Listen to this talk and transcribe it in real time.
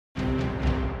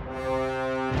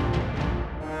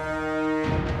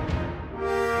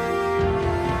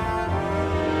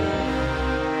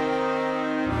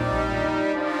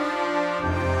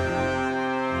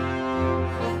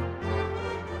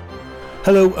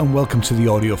Hello and welcome to the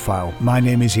Audiophile. My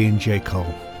name is Ian J.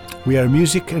 Cole. We are a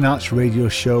music and arts radio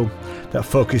show that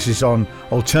focuses on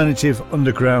alternative,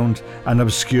 underground and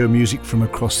obscure music from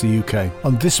across the UK.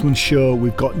 On this month's show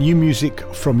we've got new music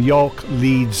from York,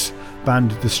 Leeds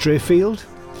band The Strayfield.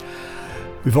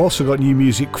 We've also got new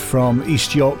music from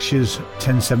East Yorkshire's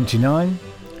 1079,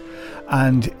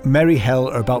 and Merry Hell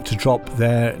are about to drop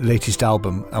their latest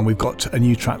album, and we've got a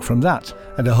new track from that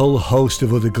and a whole host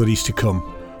of other goodies to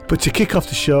come. But to kick off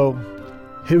the show,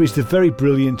 here is the very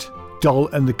brilliant Doll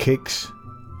and the Kicks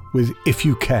with If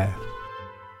You Care.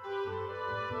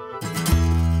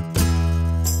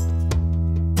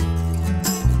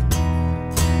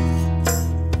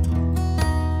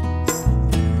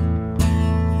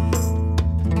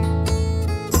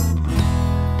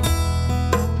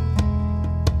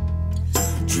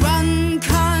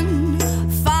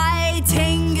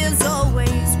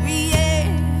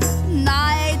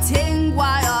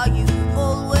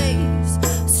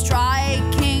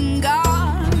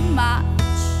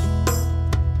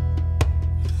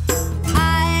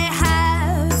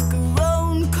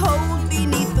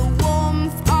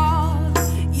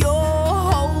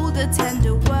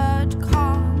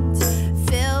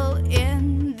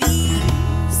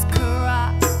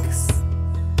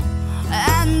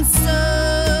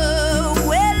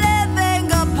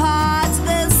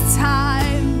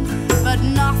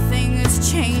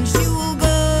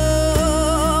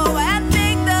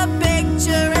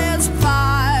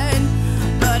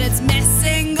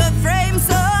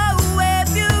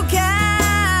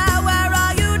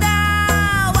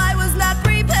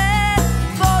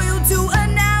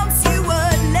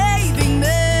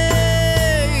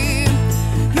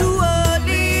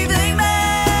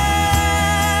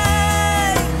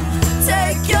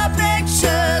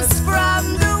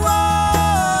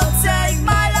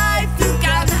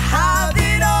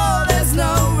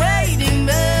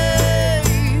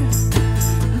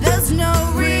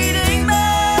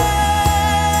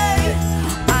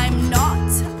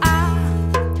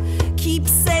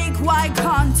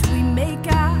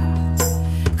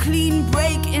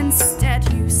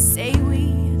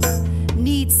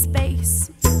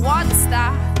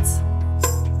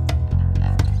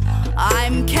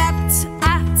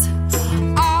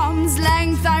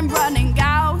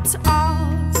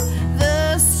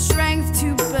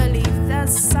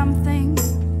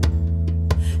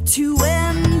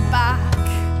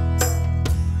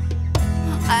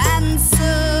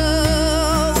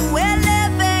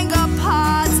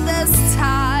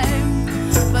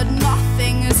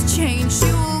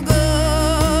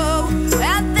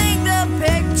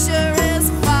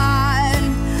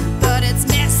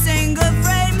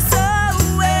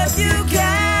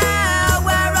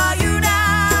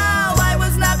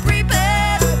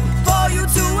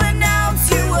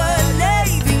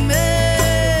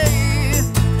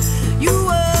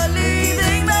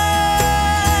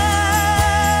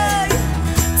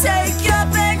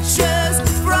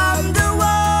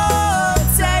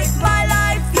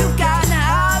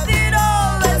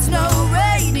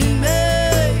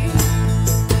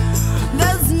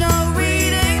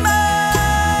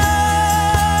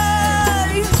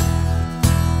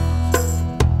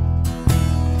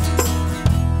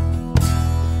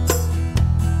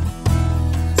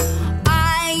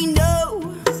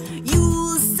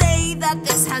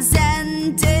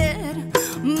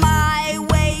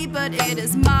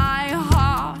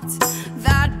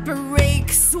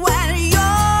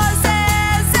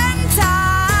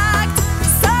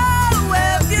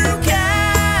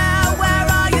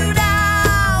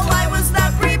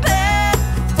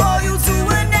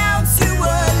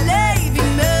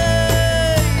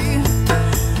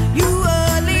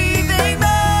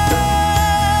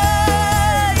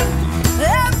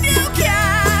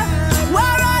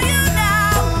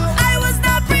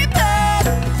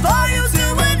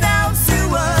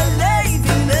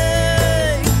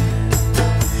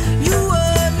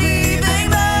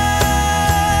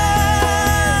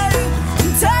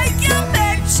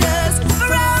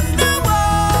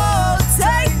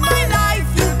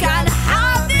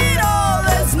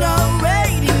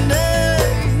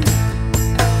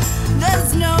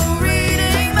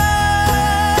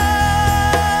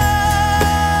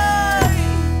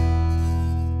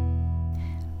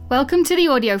 Welcome to the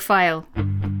Audiophile.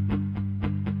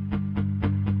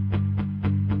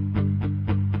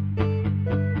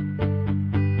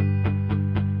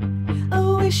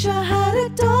 I wish I had a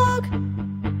dog.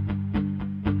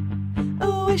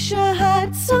 I wish I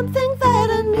had something that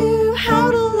I knew how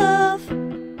to love.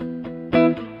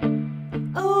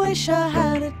 I wish I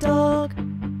had a dog.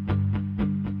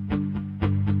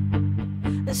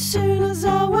 As soon as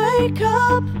I wake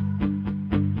up,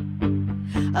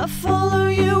 I'll follow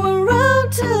you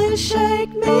around till you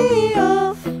shake me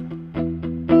off.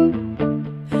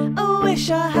 I wish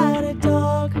I had a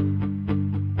dog.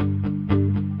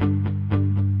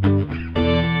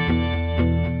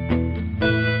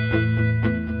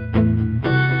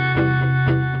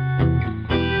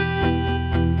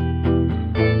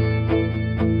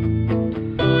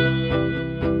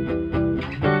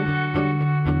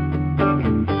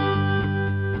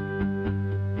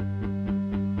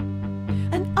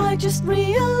 I just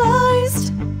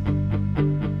realized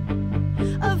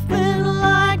I've been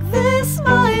like this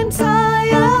my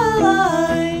entire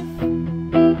life,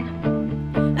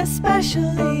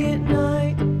 especially at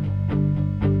night.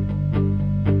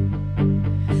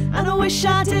 And I wish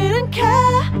I didn't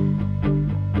care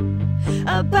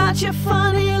about your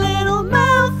funny little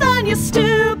mouth and your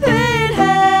stupid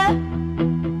hair.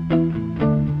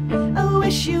 I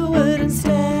wish you wouldn't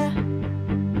stare.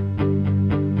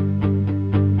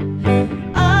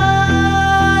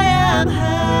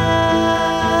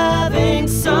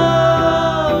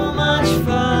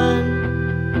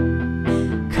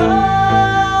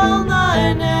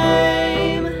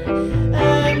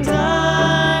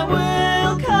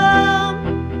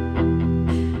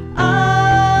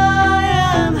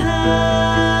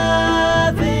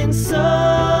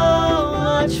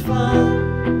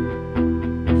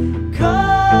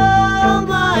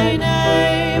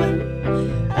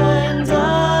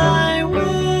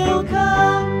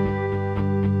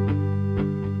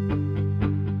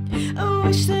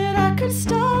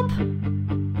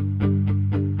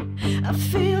 I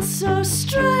feel so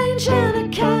strange and I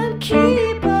can't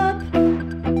keep up.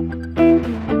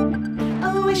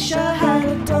 I wish I had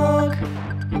a dog.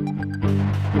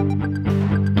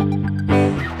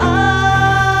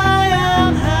 I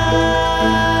am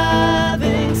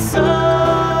having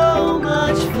so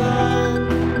much fun.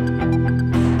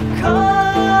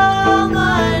 Call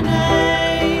my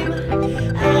name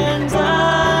and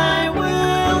I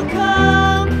will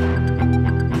come.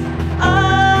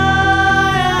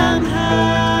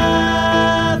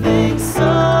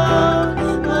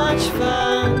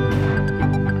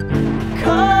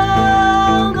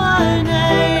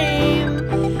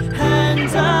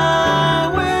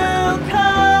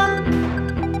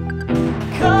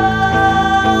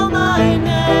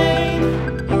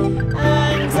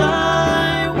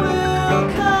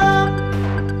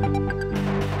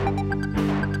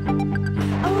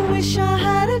 I wish I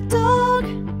had a dog.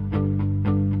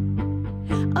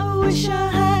 I wish I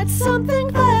had something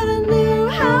that I knew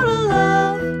how to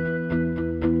love.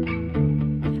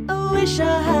 I wish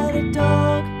I had a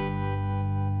dog.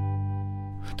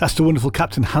 That's the wonderful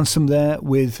Captain Handsome there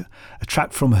with a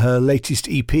track from her latest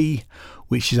EP,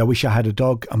 which is I Wish I Had a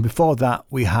Dog. And before that,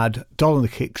 we had Doll on the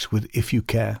Kicks with If You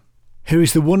Care. Here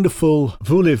is the wonderful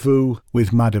Voulez-Vous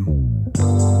with Madam.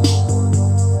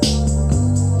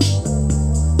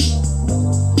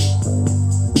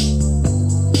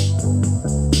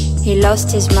 He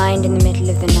lost his mind in the middle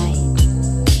of the night,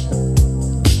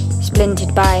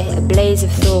 splintered by a blaze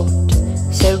of thought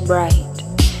so bright,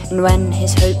 and when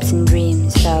his hopes and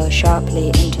dreams fell sharply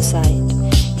into sight,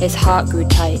 his heart grew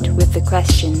tight with the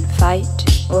question, fight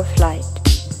or flight.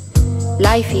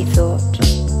 Life, he thought,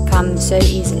 comes so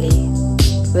easily.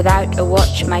 Without a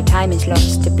watch my time is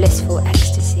lost to blissful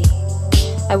ecstasy.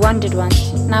 I wondered once,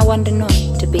 and I wonder not,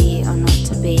 to be or not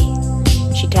to be.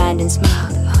 She turned and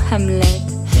smiled, oh Hamlet,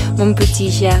 mon petit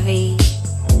chéri,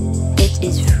 it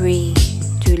is free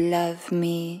to love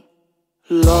me.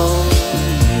 Long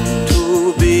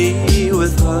to be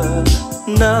with her,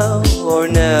 now or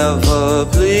never,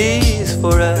 please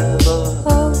forever.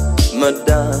 Oh,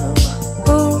 Madame,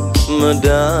 oh,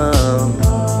 Madame,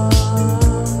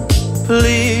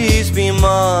 please be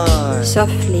mine.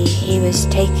 softly he was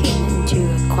taken into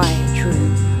a quiet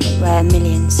room where a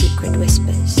million secret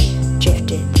whispers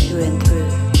drifted through and through.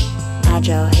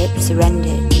 Agile hips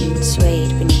surrendered and swayed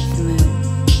beneath the moon.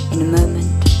 In a moment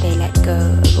they let go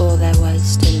of all there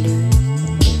was to lose.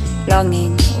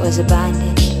 Longing was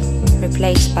abandoned,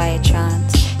 replaced by a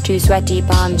chance. Two sweaty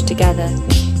palms together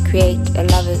create a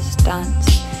lover's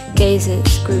dance.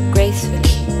 Gazes grew gracefully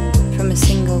from a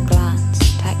single glance.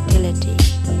 Tactility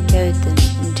carried them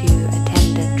into a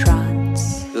tender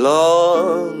trance.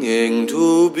 Longing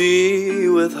to be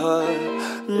with her,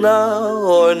 now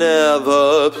or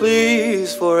never,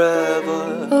 please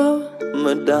forever. Oh,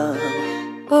 Madame,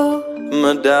 oh,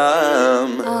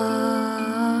 Madame,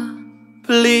 ah.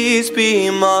 please be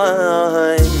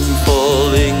mine.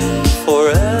 Falling for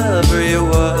every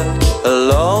word,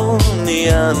 along the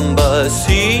amber,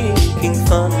 seeking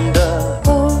thunder.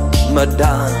 Oh,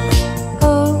 Madame,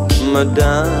 oh,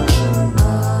 Madame,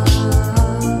 ah.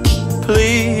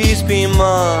 please be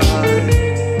mine.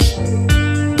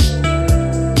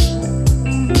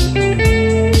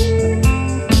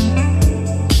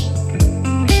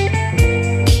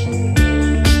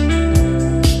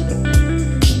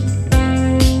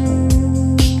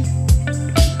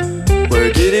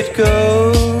 Where did it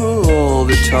go all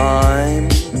the time?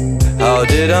 How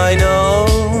did I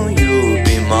know you'd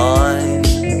be mine?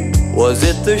 Was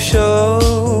it the show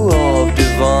of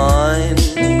divine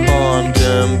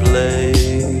contemplation?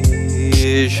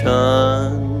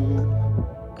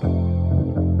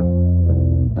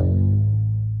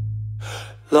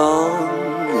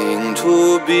 Longing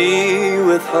to be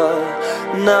with her,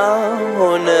 now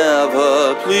or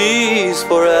never, please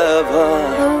forever.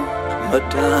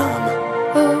 Madame,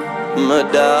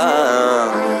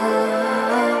 Madame,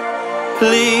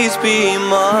 please be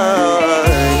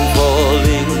mine.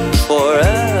 Falling for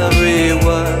every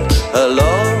word,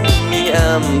 along the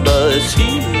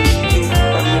embassy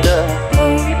under.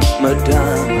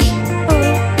 Madame,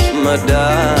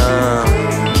 Madame,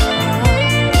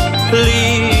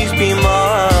 please be mine.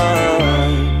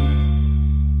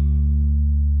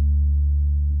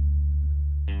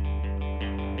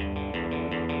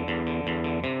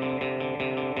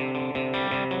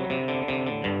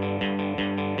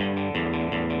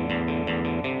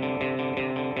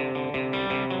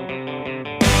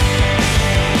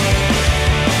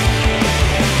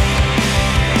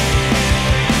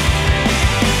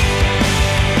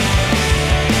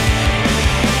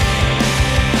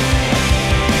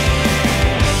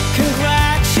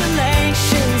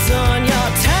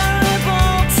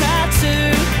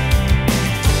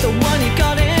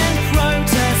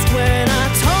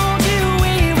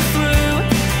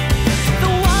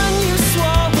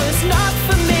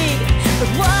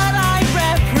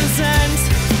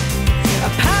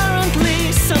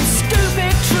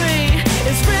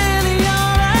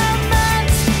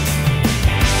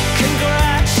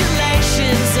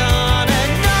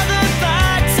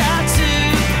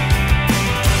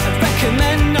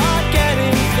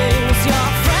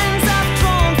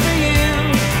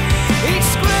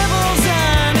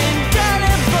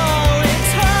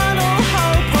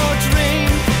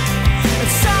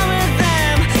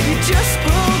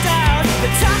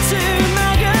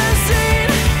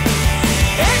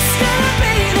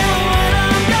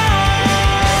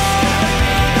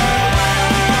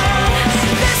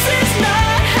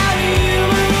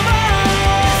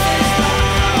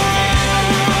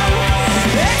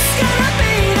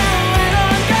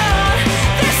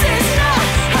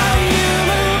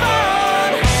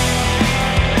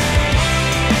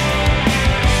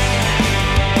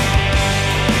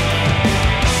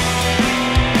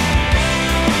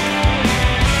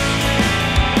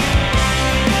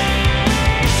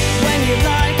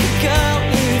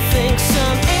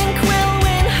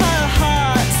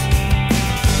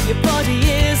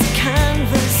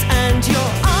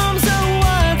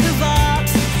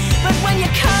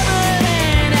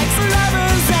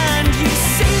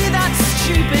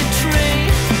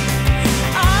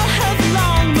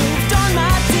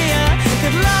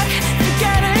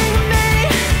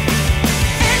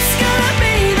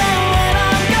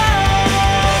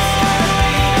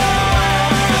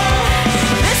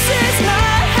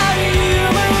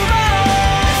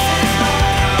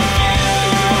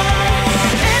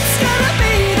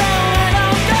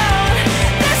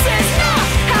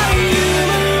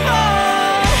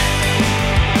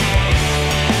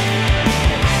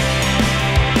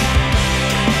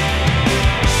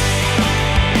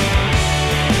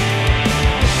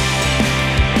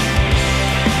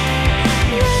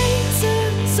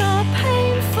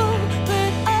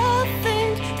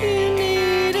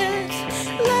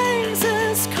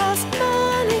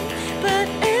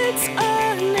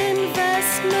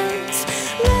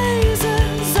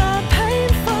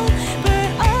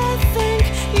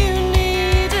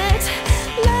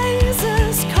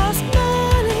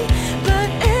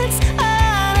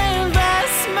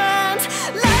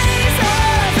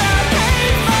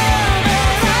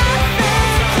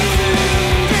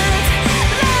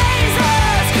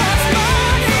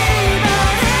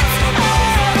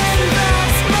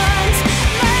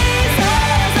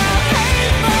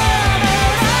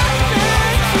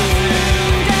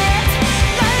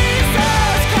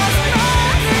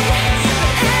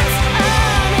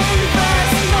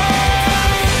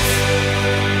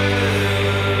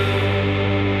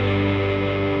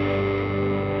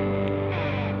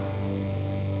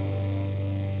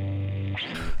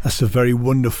 That's a very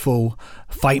wonderful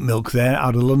Fight Milk there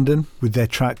out of London with their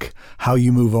track How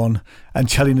You Move On, and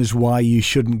telling us why you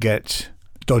shouldn't get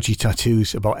dodgy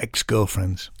tattoos about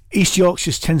ex-girlfriends. East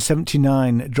Yorkshire's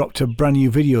 1079 dropped a brand new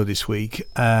video this week,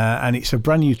 and it's a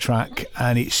brand new track,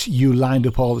 and it's You Lined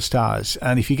Up All the Stars.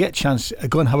 And if you get a chance,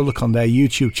 go and have a look on their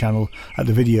YouTube channel at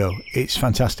the video. It's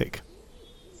fantastic.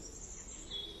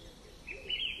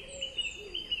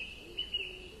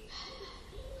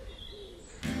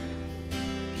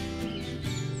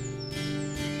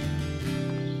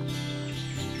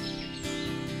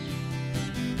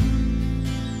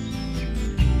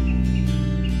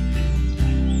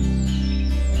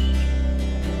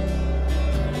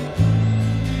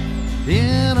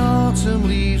 In autumn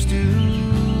leaves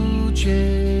do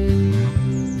change,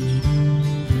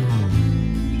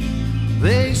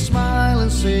 they smile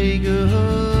and say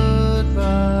goodbye.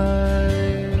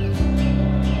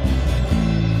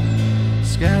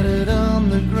 Scattered on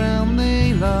the ground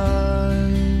they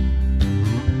lie,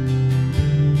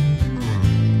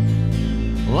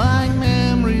 like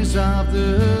memories of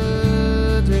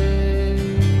the days.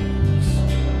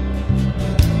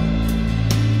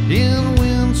 In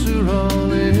winter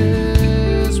all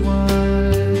is white,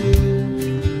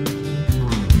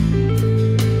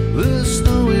 the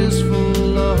snow is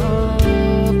full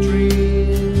of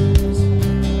dreams,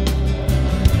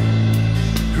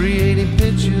 creating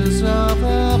pictures of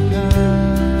our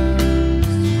past,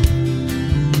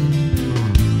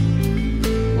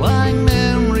 like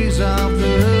memories of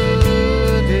the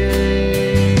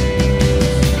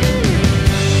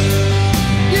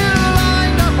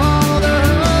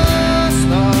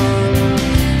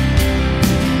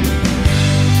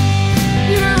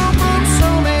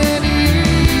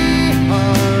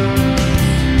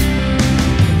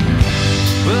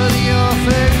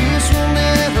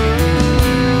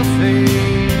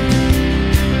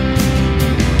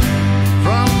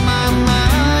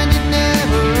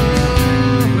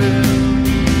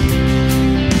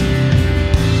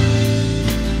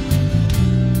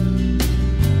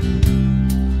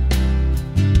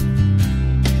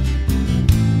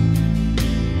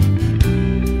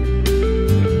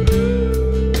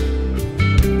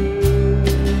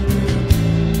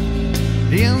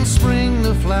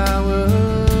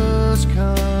flowers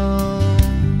come,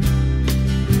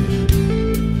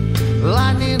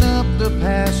 lighting up the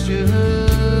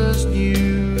pastures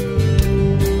new.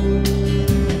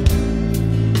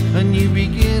 A new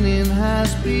beginning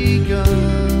has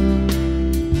begun.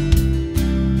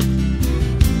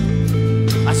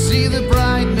 I see the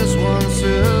brightness once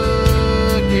again.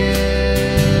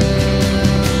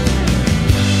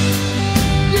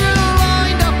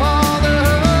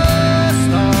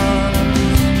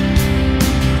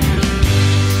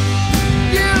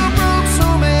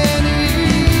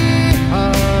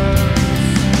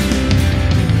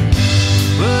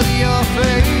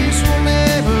 Face will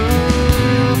never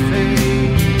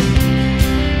fade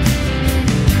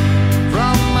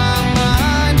from my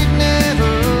mind, it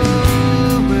never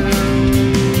will.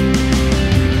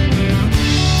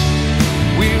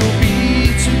 We'll be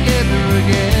together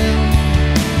again.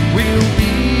 We'll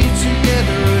be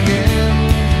together again.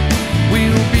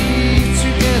 We'll be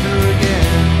together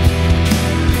again.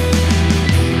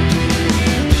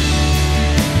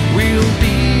 We'll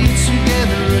be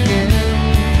together again.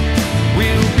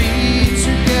 We'll be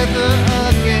together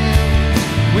again.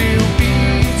 We'll be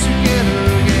together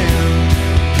again.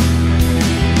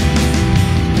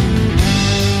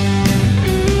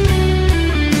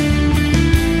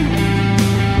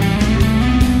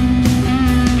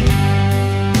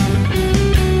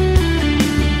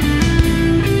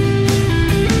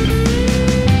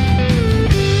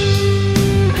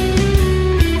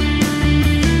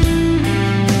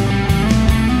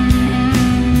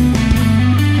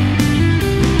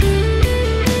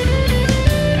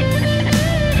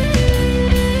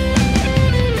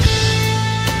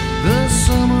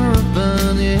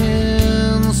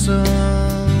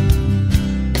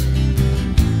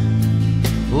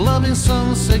 Loving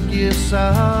sunset gives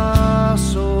our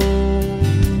soul.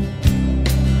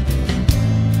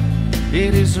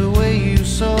 It is the way you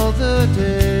saw the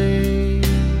day,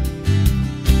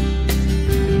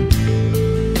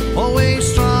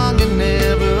 always strong and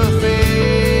never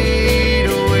fade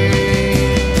away.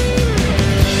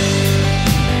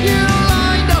 You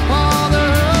lined up all the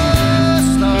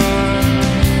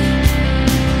stars,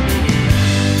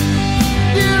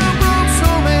 you broke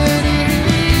so many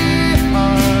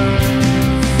hearts,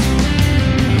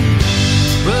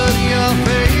 but your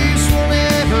face will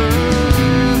never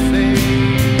fade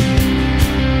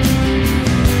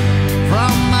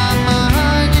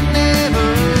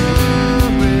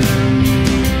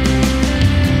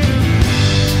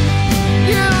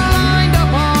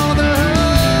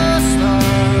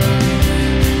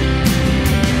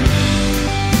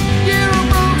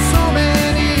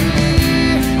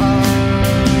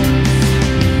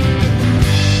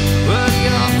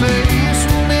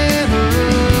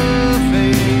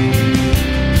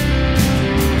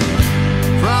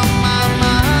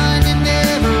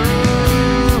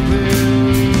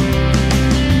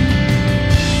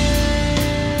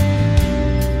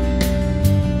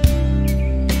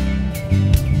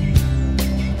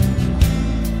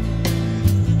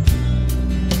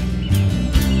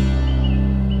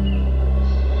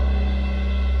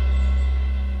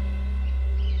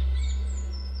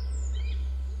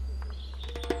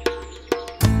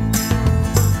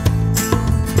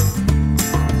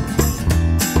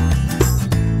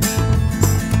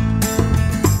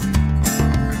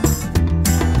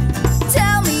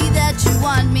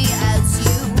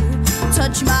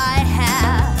touch my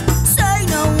hair. Say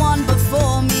no one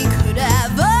before me could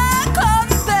ever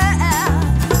compare.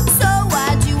 So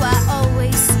why do I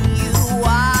always see you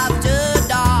after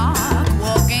dark,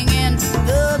 walking in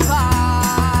the park?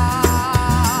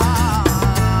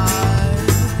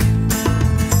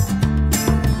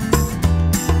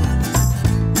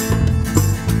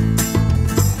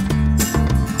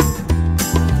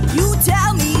 You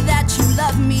tell me that you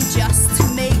love me just to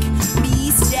make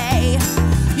me stay.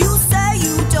 You say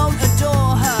you don't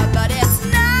adore her, but it's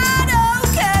not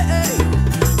okay.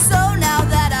 So now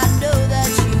that I know that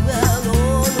you will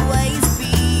always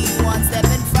be one step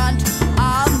in front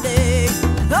of me,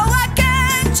 oh, why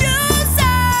can't you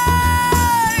say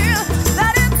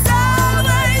that it's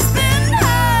always been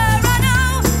her? I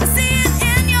know, I see it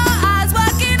in your eyes. Why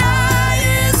can't I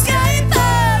escape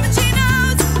her? And she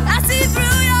knows, I see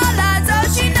through your lies. Oh,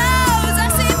 she knows, I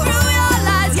see through your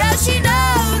lies. Yeah, she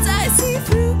knows, I see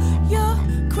through your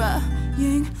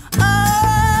crying eyes.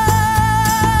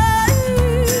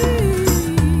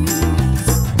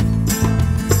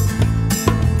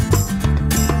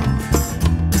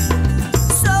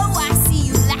 So I see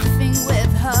you laughing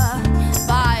with her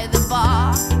by the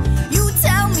bar. You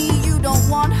tell me you don't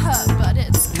want her, but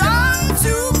it's gone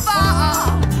too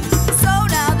far. So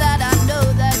now that I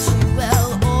know that you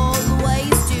will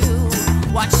always do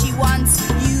what she wants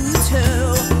you to,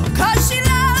 'cause she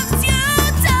loves you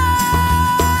too.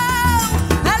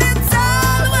 And it's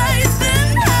always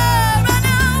been her. I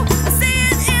know, I see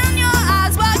it in your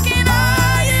eyes. Why can't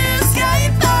I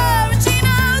escape her? And she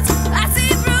knows, I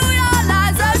see through your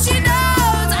lies. Oh, she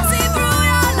knows, I see through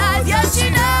your lies. Yeah, she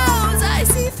knows, I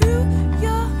see through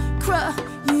your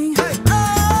crying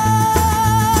eyes.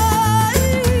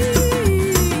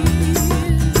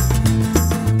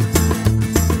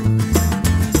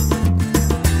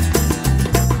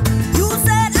 You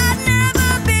said I'd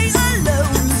never be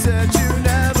alone. Said you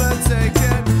never take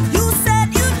it. You said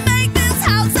you'd make this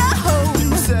house a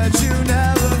home. Said you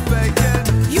never fake it.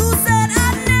 You said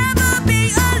I'd never be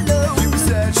alone.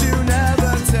 Said you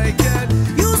never take it.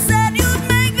 You said you'd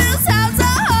make this house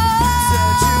a home.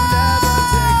 Said you never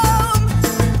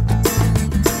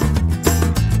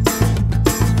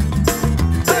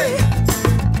take it.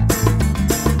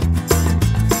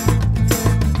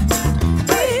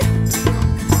 Hey.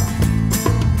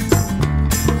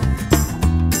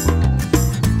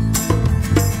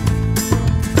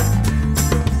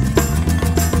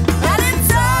 And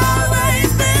it's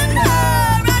always been her.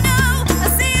 I know, I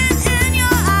see it in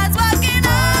your eyes. Why can't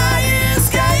I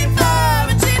escape her?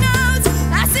 And she knows,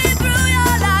 I see through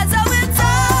your lies. Oh, it's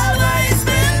always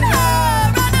been her.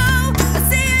 I know, I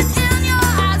see it in your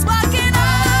eyes. Why can't I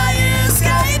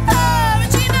escape her?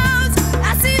 And she knows,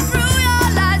 I see through your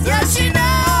lies. Yeah, she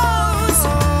knows.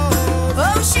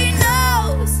 Oh, she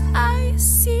knows, I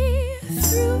see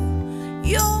through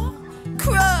your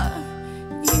crying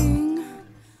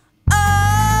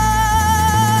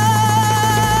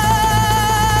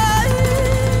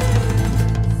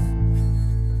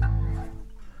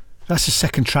That's the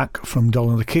second track from Doll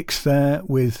and the Kicks there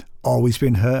with Always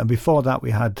Been Her. And before that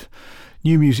we had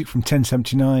new music from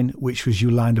 1079, which was You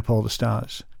Lined Up All the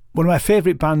Stars. One of my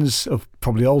favourite bands of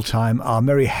probably all time are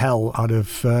Merry Hell out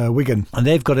of Wigan. And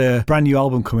they've got a brand new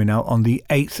album coming out on the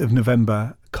 8th of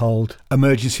November called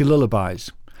Emergency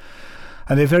Lullabies.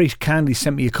 And they very kindly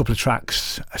sent me a couple of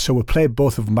tracks, so we'll play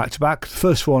both of them back to back. The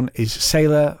first one is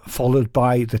Sailor, followed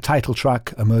by the title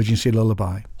track, Emergency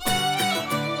Lullaby.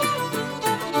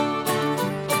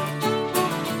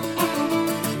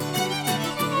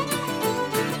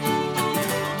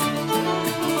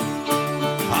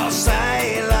 Oh,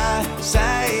 sailor,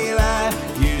 sailor,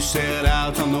 you set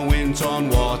out on the wind-torn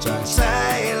water.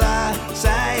 Sailor,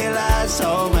 sailor,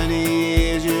 so many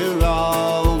years you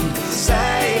roamed.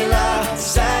 Sailor,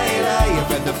 sailor, you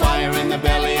fed the fire in the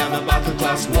belly of a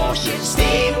battle-class warship.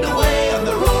 Steamed away on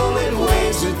the rolling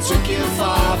waves that took you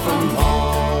far from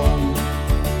home.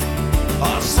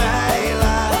 Oh,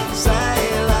 sailor,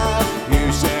 sailor,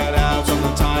 you set out on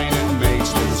the Tyne and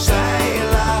Batesman.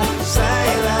 Sailor,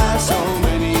 sailor, so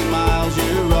many miles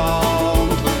you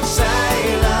roamed.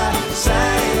 Sailor,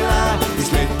 sailor, you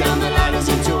slid down the ladders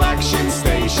into action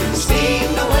stations.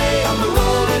 Steamed away on the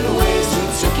rolling waves that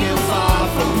took you far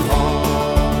from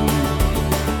home.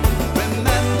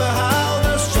 Remember how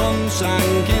the sun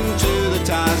sank into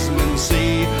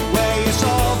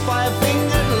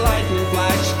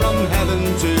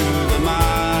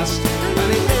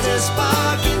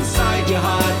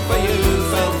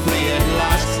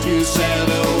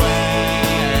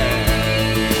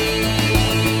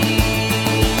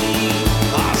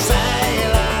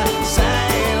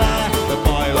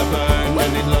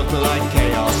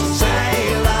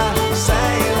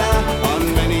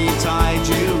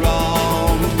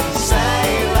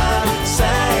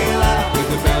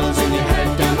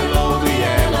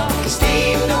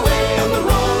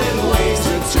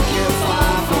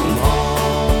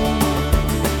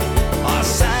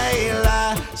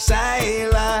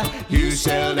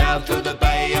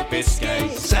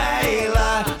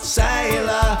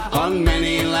on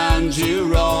many lands you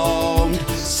roamed.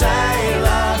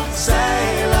 Sailor,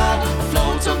 sailor,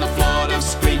 float on the flood of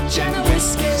screech and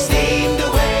whiskey, steamed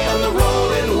away on the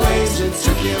rolling waves and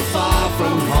took you far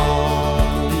from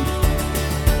home.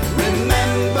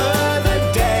 Remember the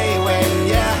day when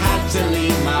you had to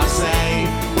leave Marseille,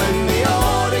 when the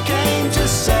order came to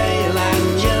sail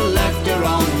and you left her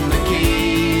on the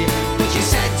quay. But you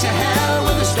said to hell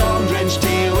with the storm-drenched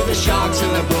deal, with the sharks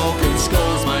and the broken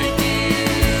skulls, my dear.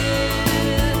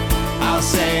 I'll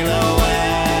sail away.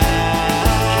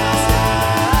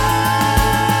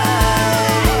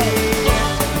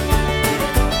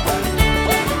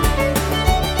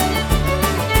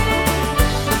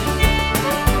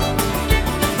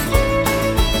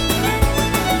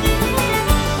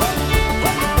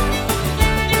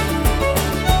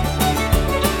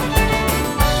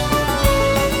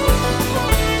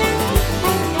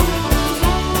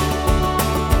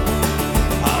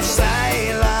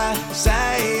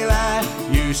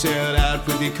 Sailed out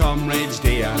with your comrades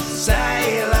dear.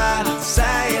 Sailor,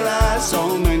 sailor,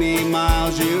 so many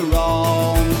miles you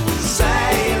roamed.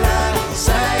 Sailor,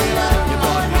 sailor, you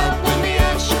brought help when the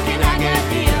earth shook in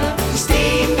Agadir. You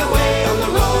steamed away on the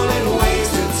rolling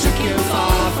waves and took you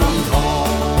far from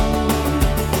home.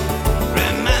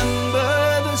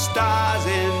 Remember the stars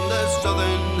in the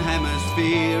southern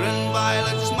hemisphere, and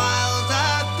violet smiles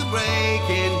at the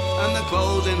breaking and the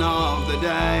closing of the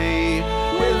day.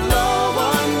 With love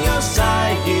on your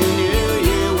side, you knew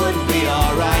you would be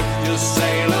alright. Just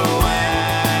sail away.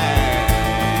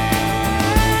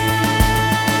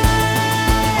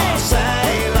 Oh,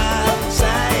 sailor,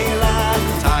 sailor,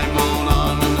 time rolled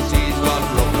on and the seas got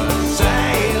rougher.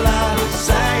 Sailor,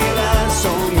 sailor,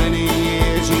 so many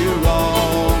years you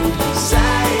roamed.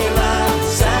 Sailor,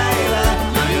 sailor,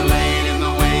 now you're laid in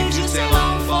the waves, you sail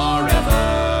on forever.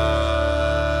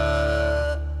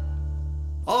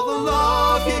 All the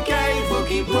love you gave will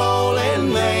keep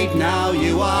rolling, mate. Now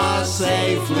you are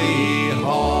safely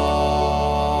home.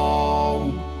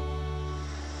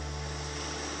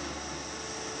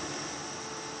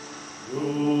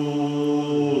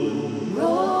 Rolling,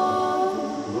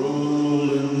 rolling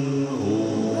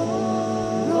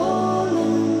home.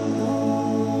 Rolling,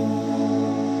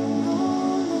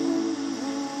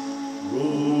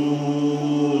 rolling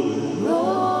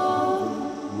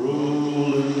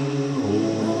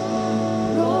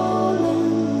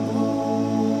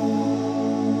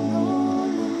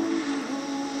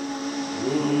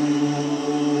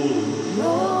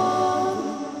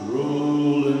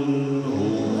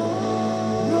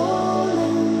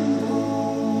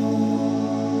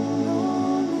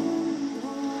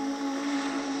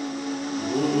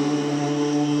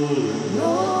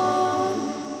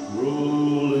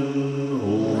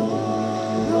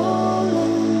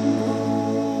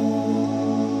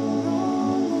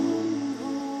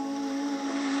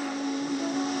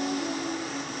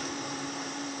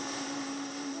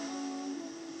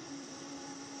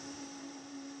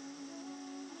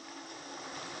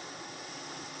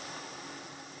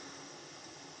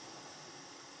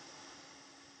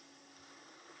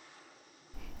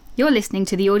You're listening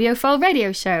to the Audiophile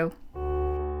Radio Show.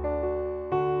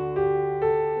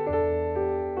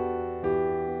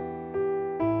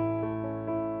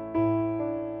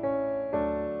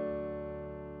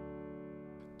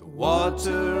 The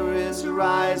water is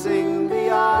rising, the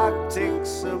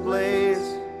Arctic's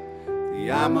ablaze, the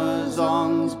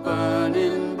Amazon's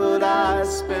burning, but I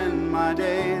spend my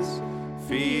days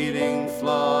feeding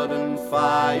flood and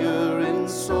fire in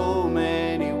so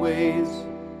many ways.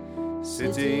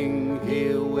 Sitting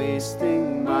here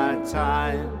wasting my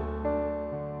time.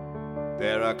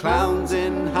 There are clowns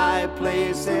in high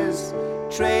places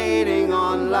trading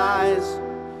on lies,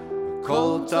 a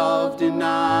cult of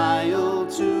denial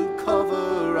to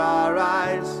cover our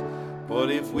eyes.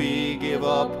 But if we give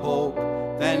up hope,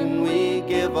 then we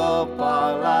give up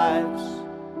our lives,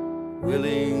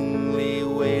 willingly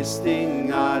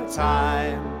wasting our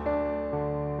time.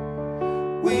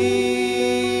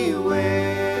 We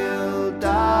will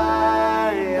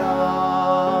die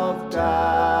of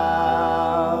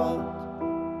doubt.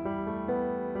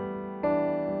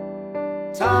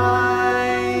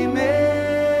 Time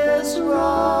is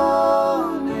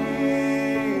running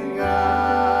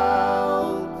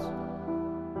out.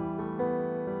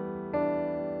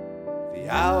 The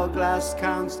hourglass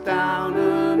counts down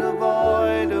an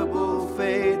avoidable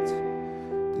fate.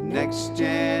 The next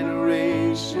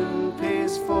generation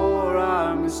pays for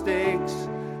our mistakes.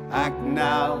 Act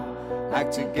now,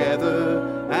 act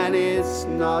together, and it's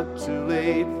not too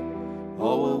late.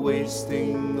 Or we're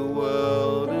wasting the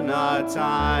world and our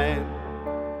time.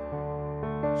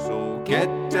 So get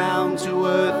down to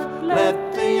earth,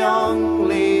 let the young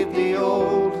lead the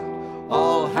old.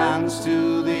 All hands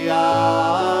to the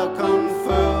ark,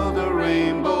 unfurl the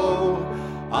rainbow.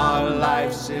 Our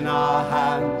life's in our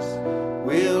hands,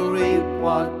 we'll reap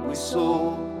what we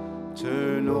sow.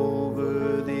 Turn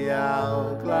over the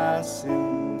hourglass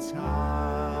in time.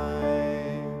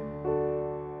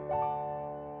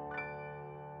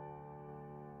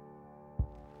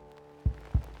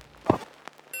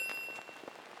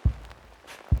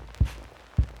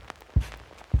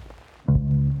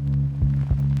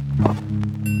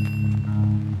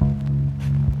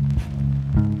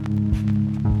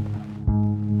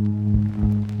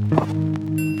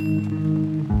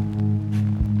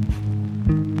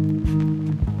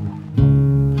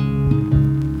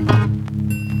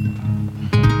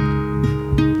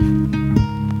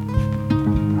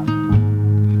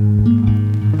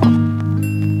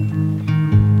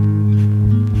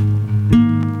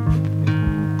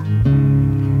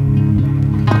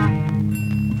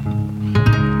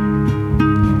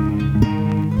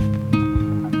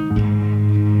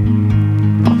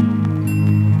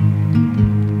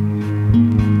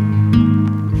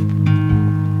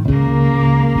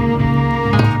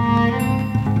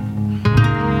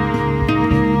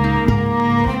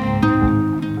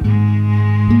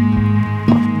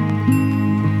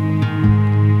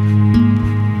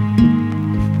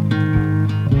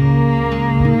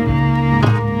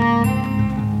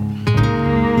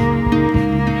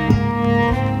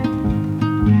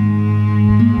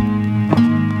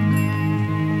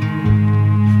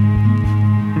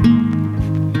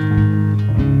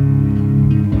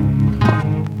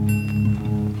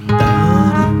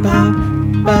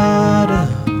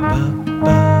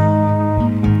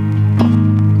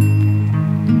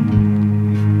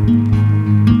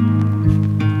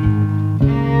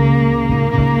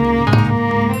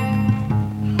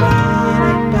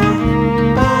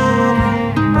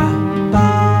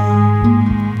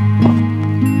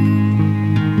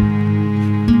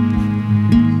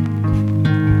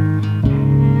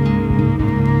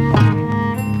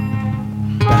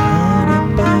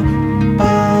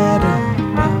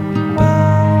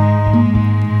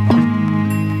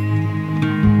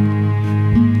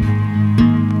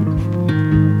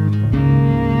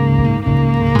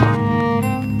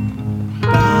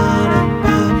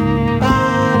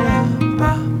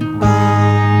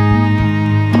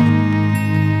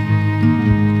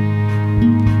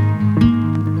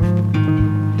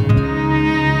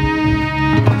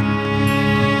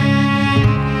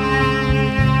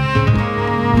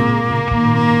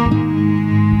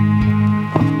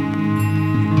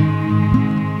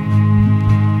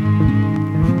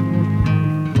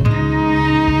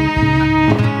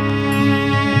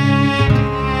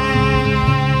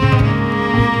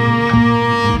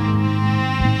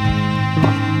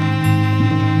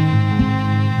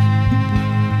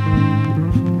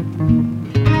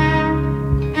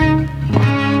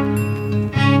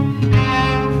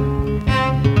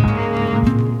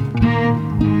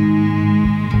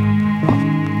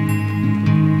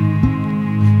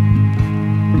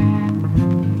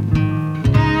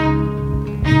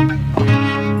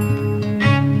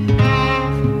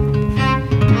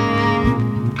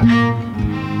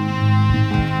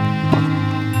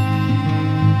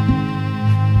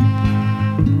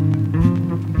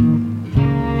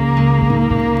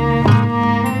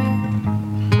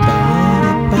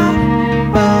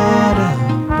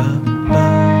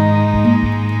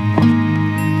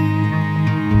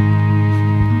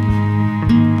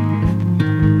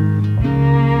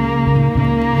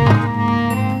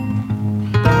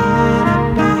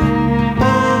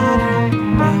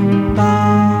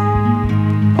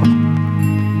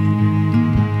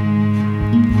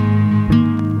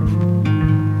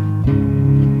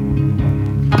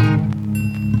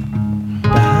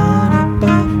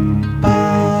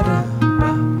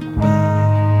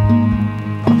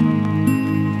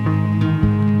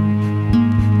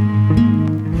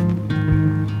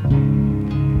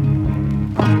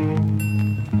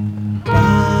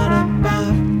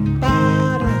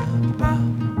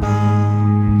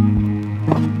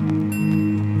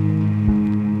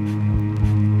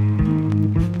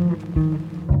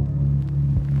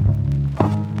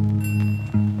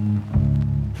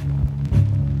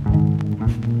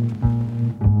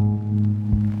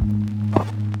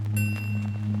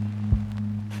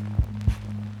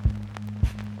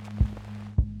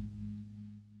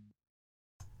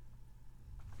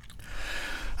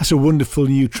 That's a wonderful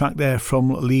new track there from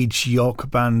Leeds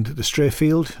York band The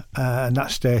Strayfield, and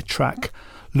that's their track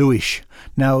Lewis.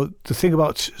 Now, the thing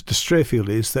about the Strayfield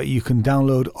is that you can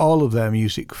download all of their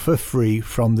music for free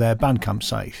from their Bandcamp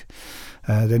site.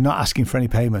 They're not asking for any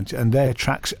payment, and their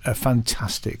tracks are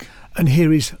fantastic. And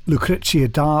here is Lucrezia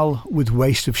Dahl with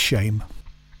Waste of Shame.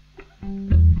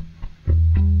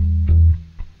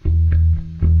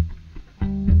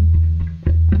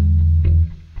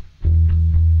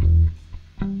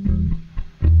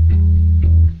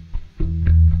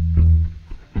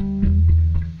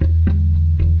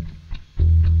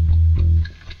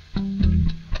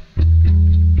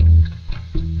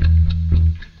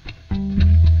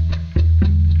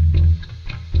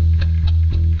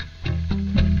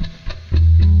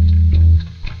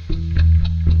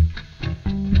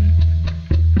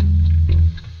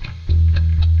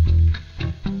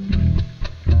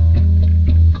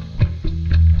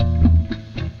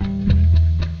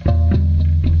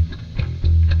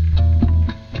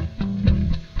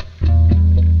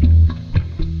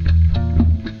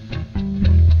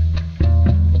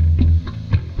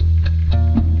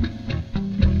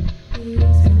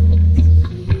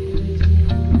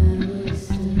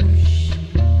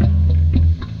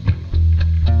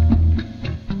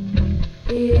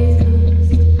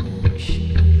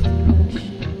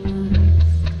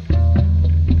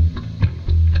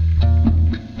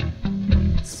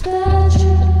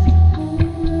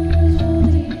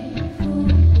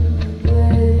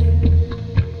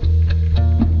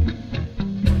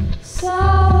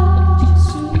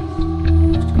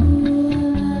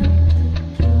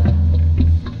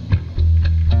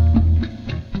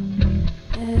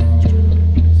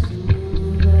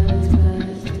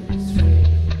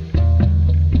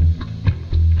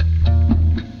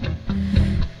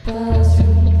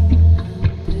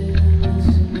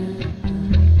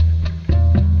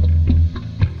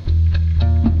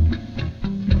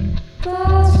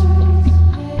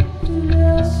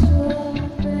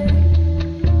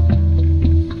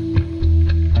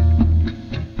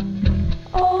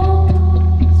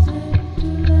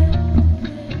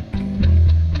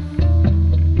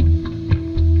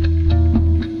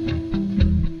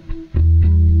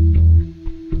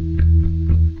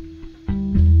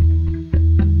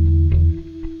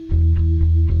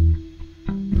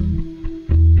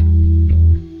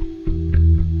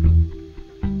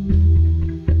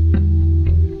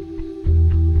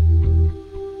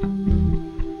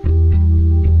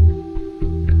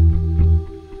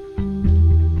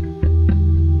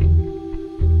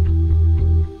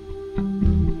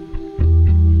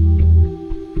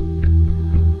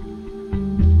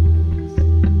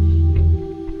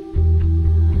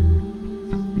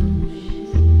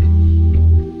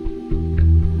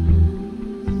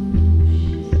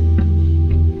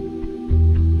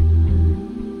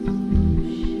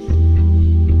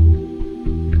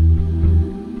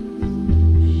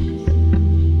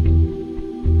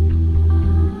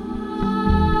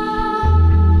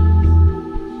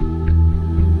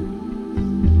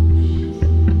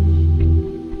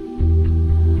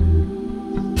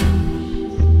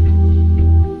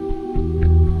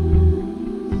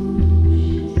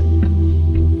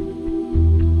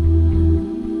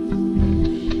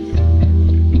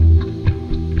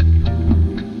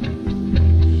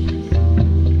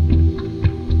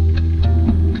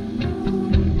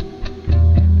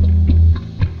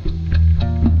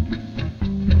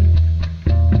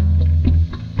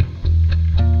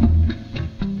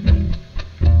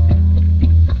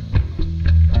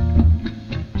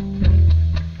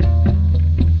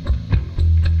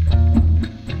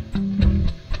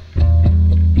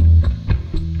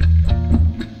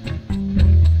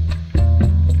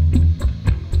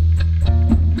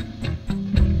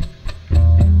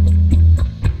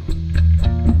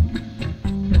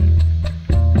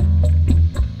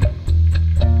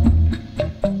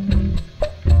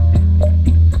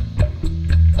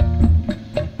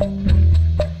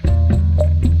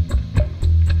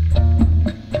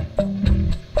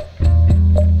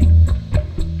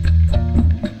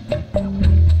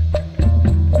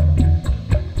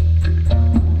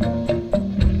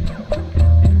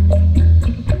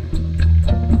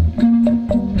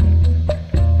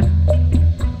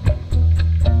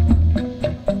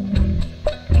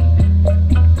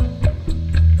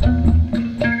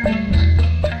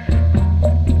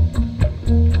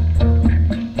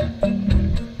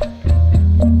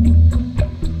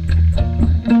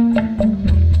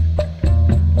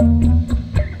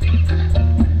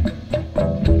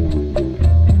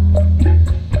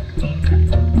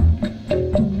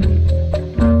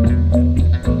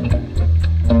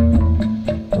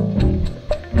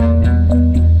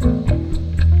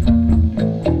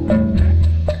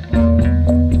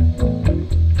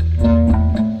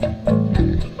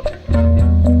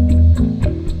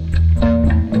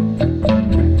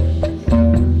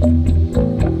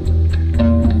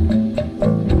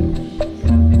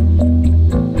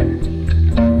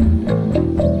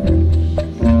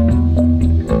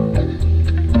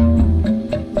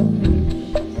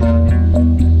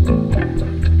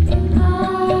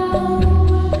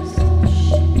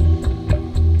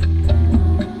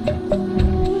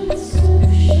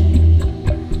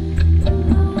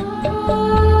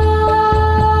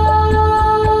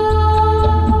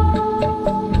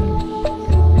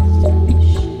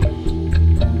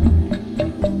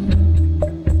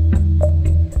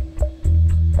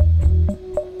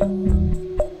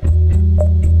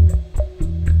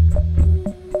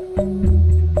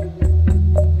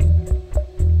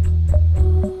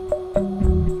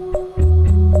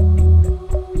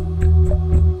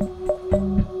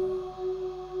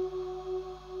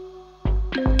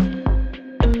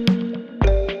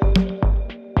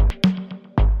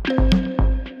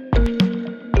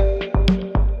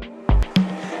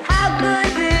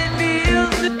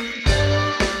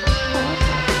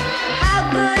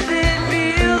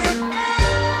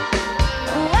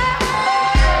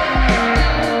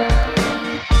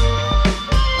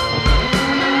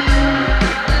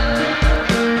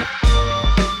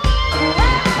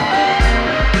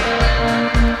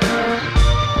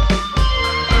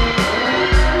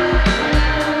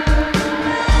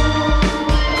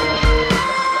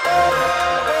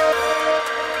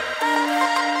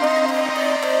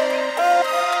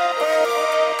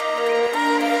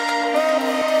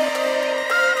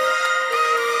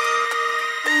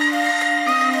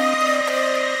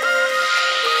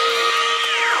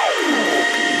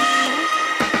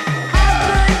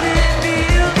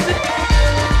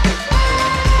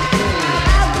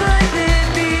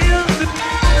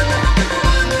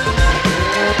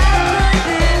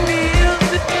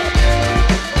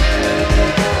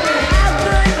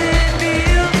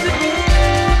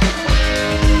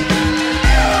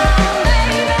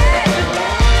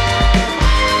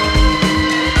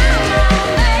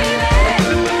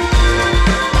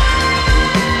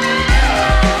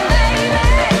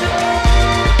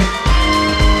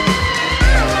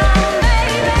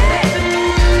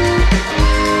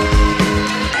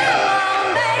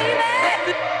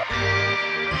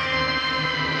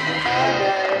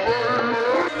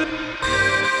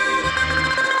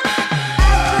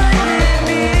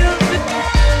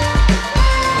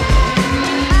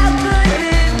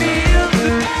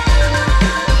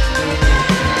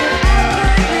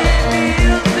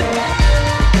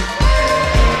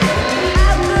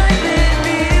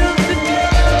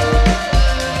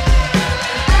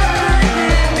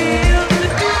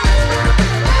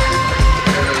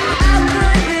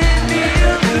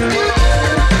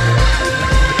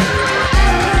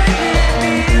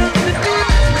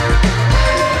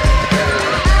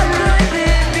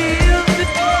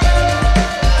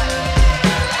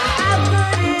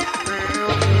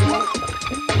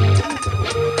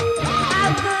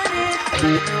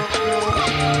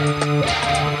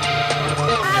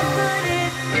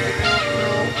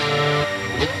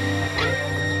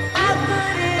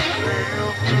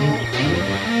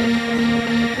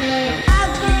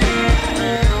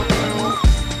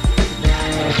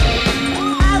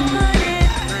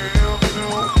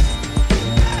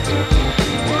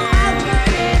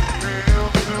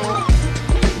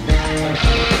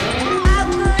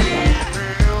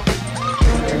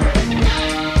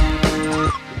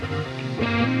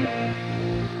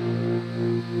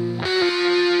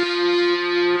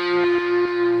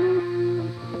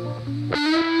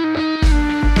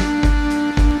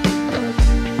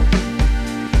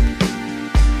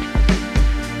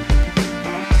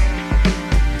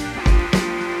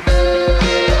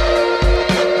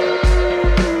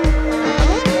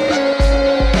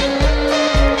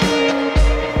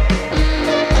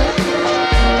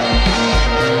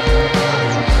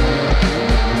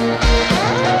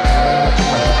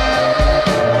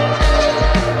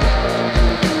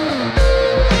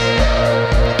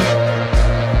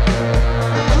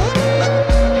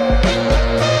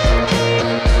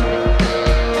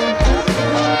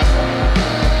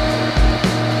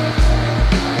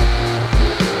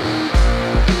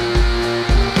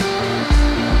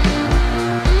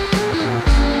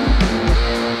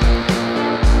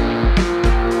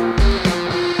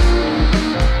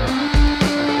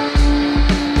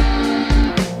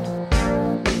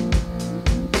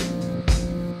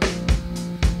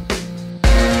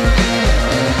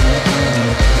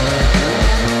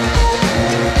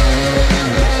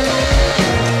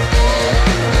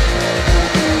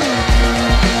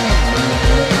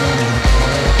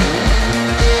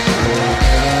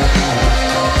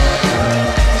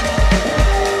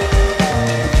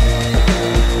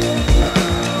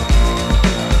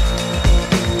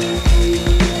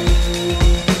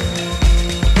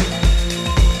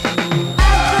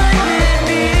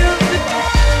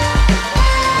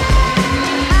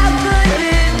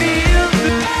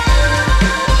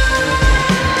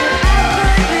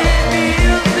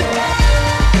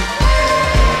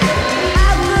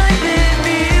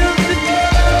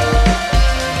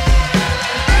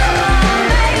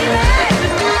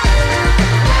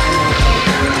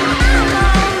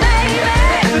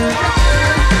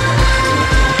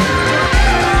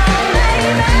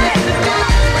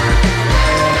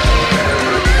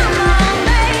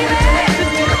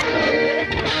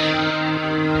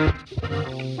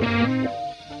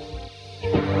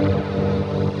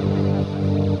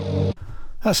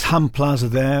 That's Ham Plaza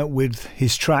there with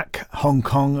his track Hong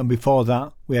Kong, and before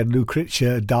that we had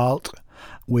Lucretia Dalt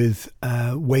with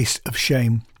Waste of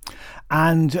Shame.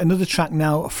 And another track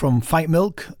now from Fight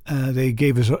Milk. They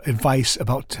gave us advice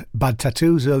about bad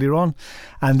tattoos earlier on,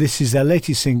 and this is their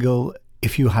latest single,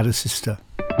 If You Had a Sister.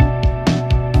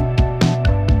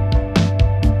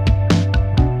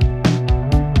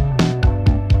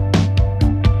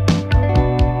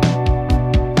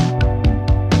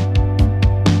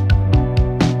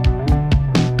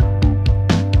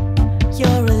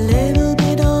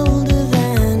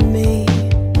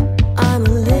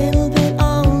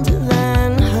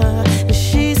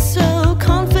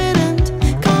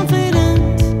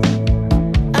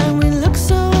 And we look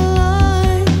so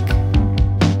alike.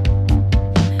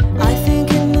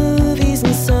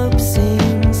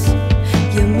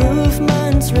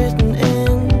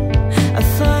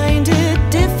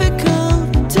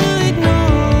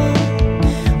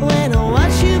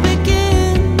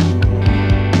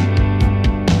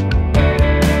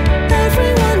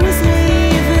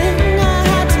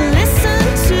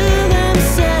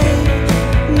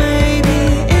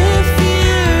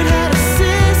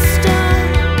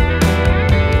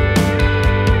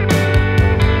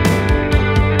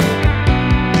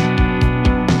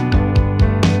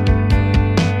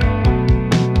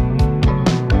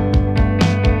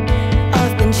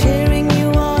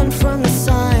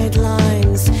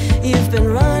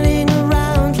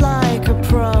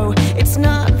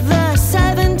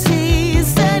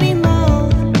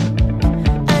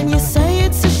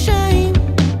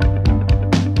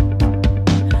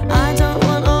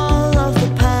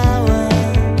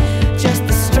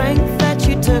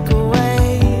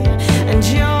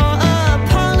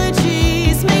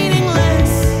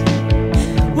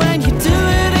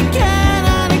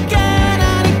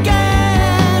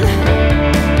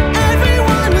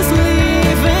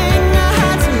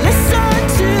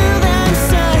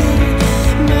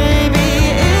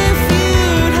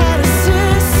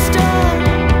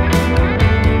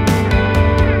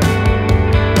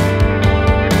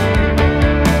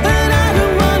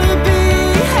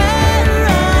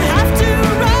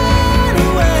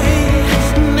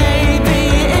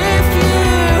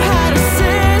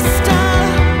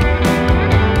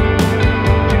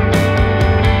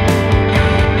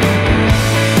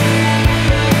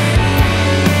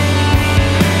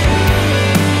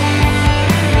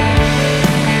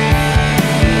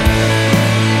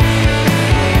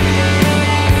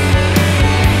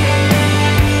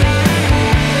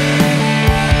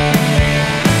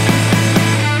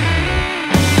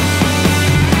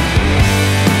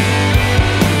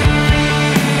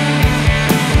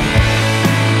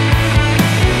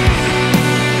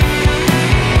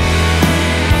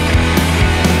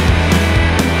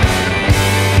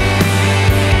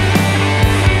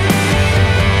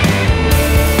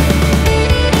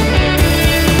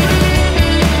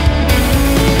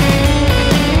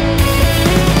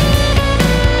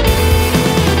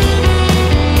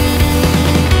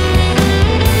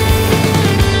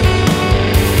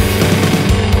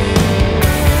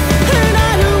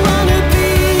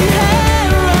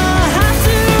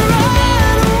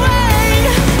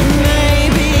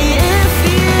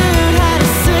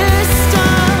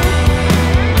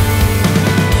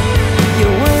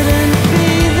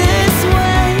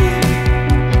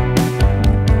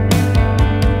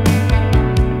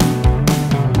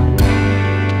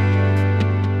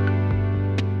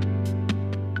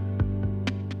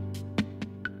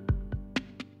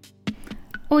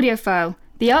 Audiophile,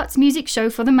 the arts music show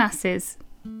for the masses.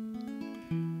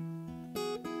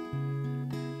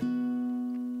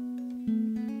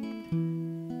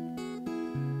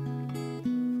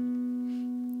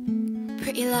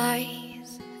 Pretty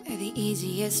lies are the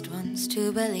easiest ones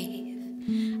to believe.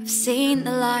 I've seen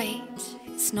the light,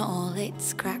 it's not all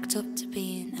it's cracked up to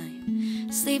be, and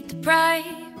I'm sleep deprived,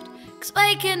 'cause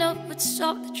waking up would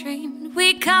stop the dream.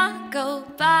 We can't go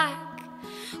back,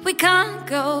 we can't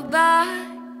go back.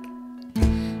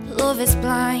 Love is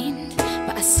blind,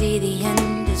 but I see the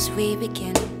end as we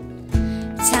begin.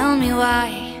 Tell me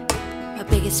why my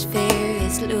biggest fear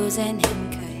is losing him,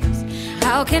 'cause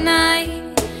how can I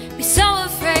be so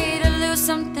afraid to lose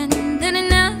something that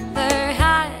another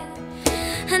had,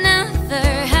 another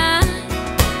had.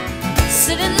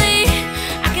 Suddenly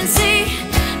I can see,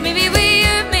 maybe we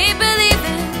are made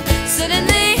believing.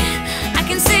 Suddenly I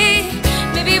can see,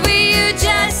 maybe we are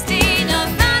just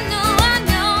enough. I know I'm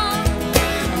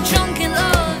drunk in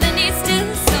love and it's still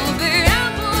sober. I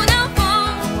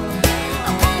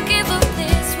won't give up,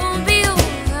 this won't be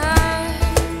over.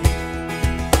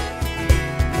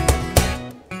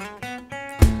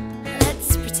 Let's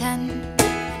pretend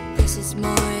this is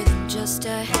more than just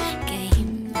a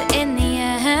game, but in the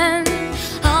end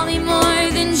I'll be more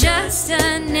than just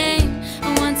a name.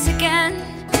 And once again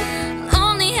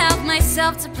I'll only have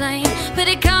myself to blame, but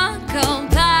I can't go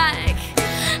back,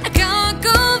 I can't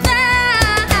go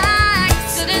back.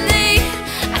 Suddenly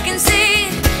I can see,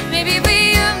 maybe we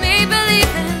are made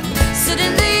believing.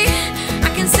 Suddenly I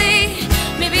can see,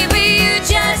 maybe we are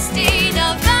just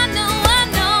enough. I know I'm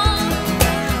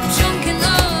drunk in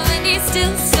love and it's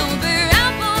still sober. I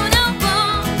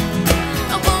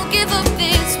won't give up,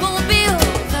 this won't be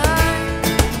over.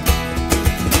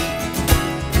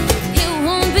 It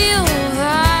won't be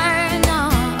over, no.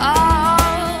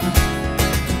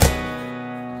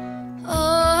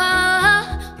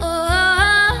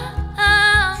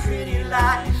 Pretty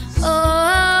lies,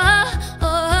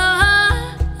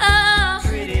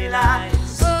 pretty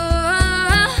lies,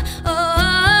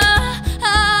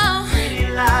 pretty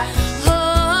lies.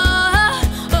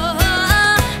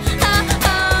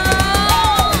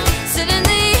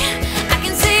 Suddenly I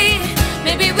can see,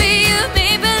 maybe we are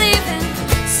made believing.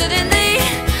 Suddenly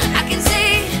I can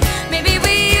see, maybe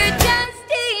we are just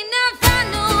enough. I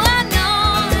know I'm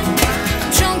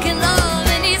drunk in love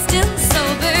and it's still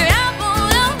sober. I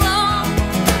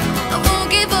won't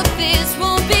give up, this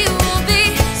won't be.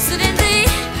 Suddenly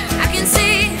I can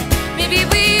see, maybe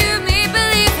we are made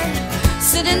believing.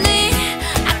 Suddenly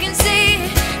I can see,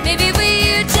 maybe we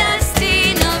are just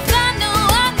enough. I know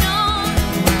I'm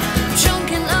drunk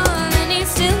in love and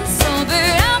it's still sober.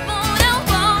 I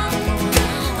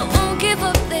won't give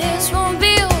up, this won't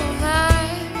be over.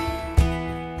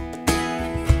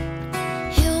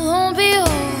 It won't be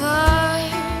over.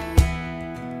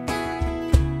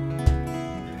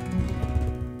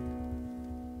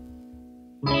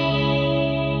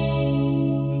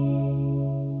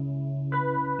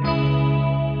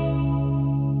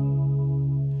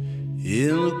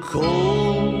 In the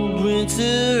cold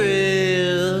winter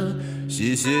air, she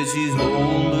said she's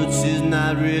home, but she's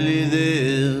not really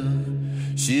there.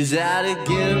 She's out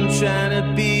again trying to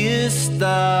be a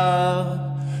star,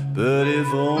 but if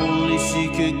only she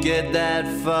could get that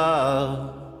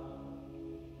far.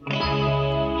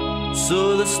 So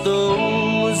the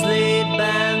stone was laid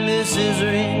by Mrs.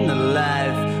 Ring, a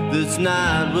life that's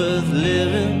not worth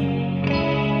living.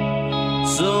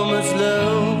 So much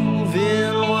love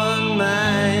in one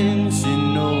mind, she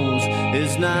knows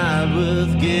it's not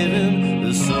worth giving.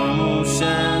 The sun won't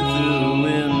shine through the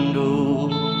window.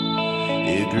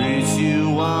 It greets you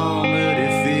warm, but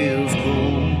it feels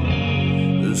cold.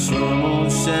 The sun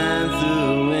won't shine through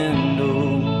the window.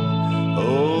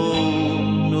 Oh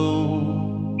no.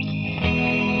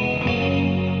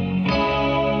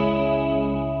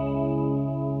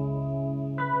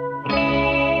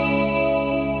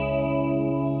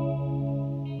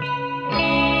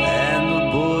 And the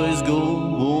boys go,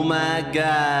 oh my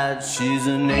God, she's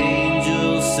an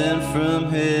angel sent from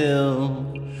hell,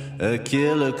 a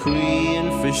killer queen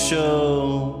for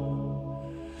sure,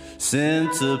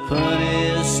 sent to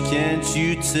punish, can't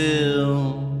you tell?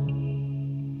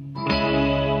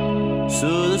 So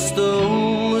the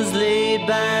stone was laid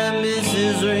by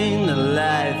Mrs. Ring, a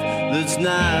life that's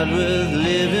not worth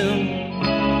living.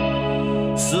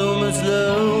 So much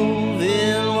love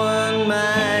in one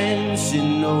mind, she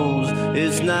knows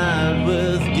it's not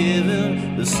worth giving.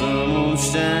 The sun won't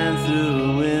shine through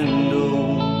the window.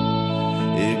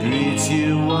 It greets you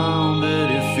warm, but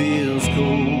it feels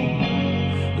cold.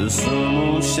 The sun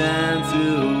won't shine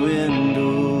through the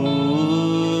window.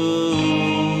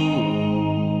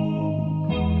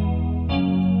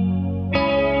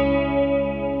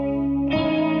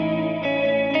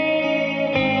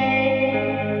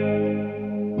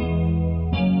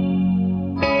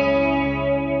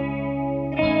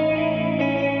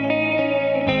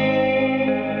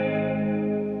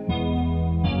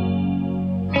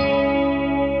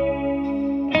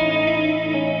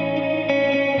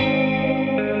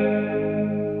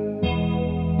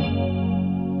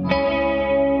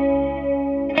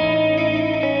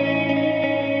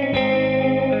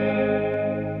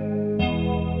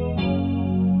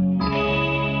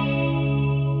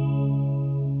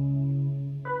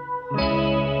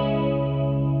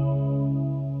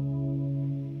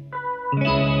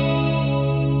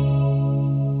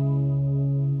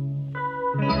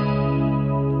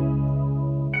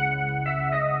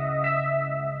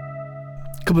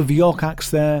 A couple of York acts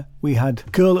there. We had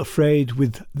Girl Afraid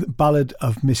with the Ballad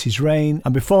of Mrs. Rain,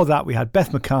 and before that we had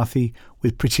Beth McCarthy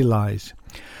with Pretty Lies.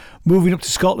 Moving up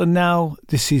to Scotland now,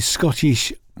 this is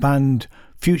Scottish band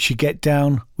Future Get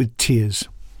Down with Tears.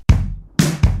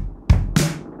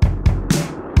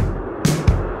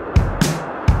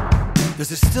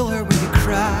 Does it still hurt when you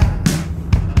cry?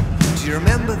 Do you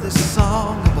remember this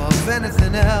song above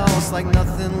anything else? Like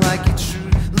nothing like you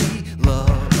truly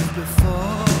loved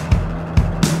before.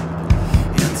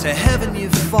 Into heaven you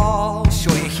fall,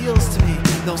 show your heels to me,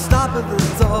 don't stop at the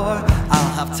door.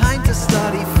 I'll have time to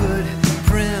study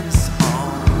footprints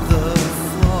on the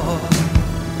floor.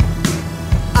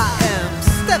 I am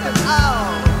stepping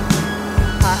out,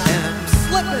 I am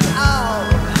slipping out,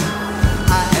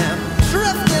 I am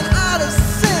drifting out of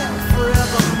sync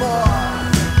forevermore.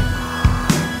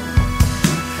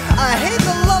 I hate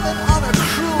the loving on a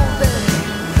cruel day,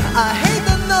 I hate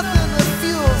the nothing that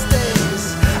fuels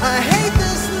days, I hate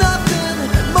this nothing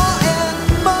more and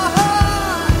more.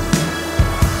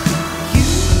 You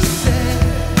said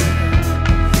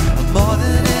more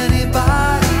than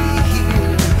anybody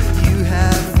here, you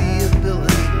have the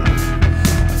ability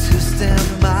to stem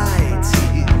my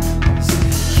tears.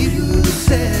 You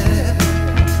said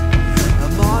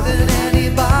more than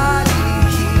anybody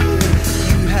here,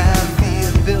 you have the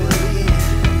ability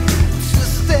to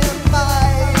stem my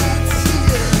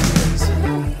tears.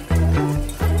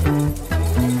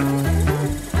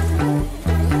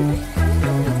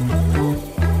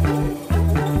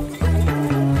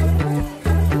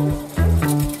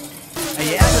 Are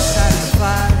you ever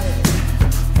satisfied?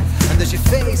 And does your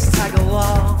face tag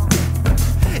along?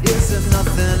 Is there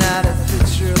nothing out of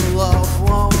picture love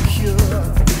won't cure?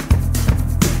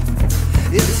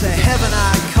 Into heaven I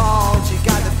called, you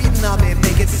got the beating on me,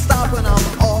 make it stop when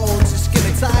I'm old. Just give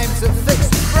me time to fix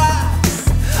the cracks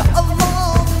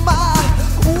along my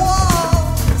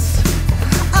walls.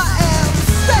 I am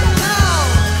stepping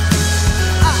out,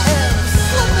 I am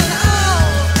slipping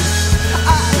out,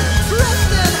 I am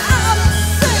drifting out of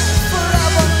sync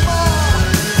forevermore.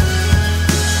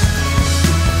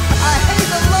 I hate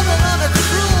the loving on a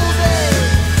cruel day,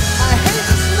 I hate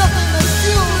this nothing that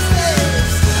fuels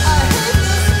days, I hate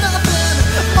this nothing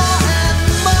more and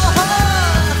more.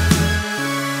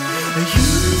 You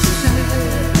said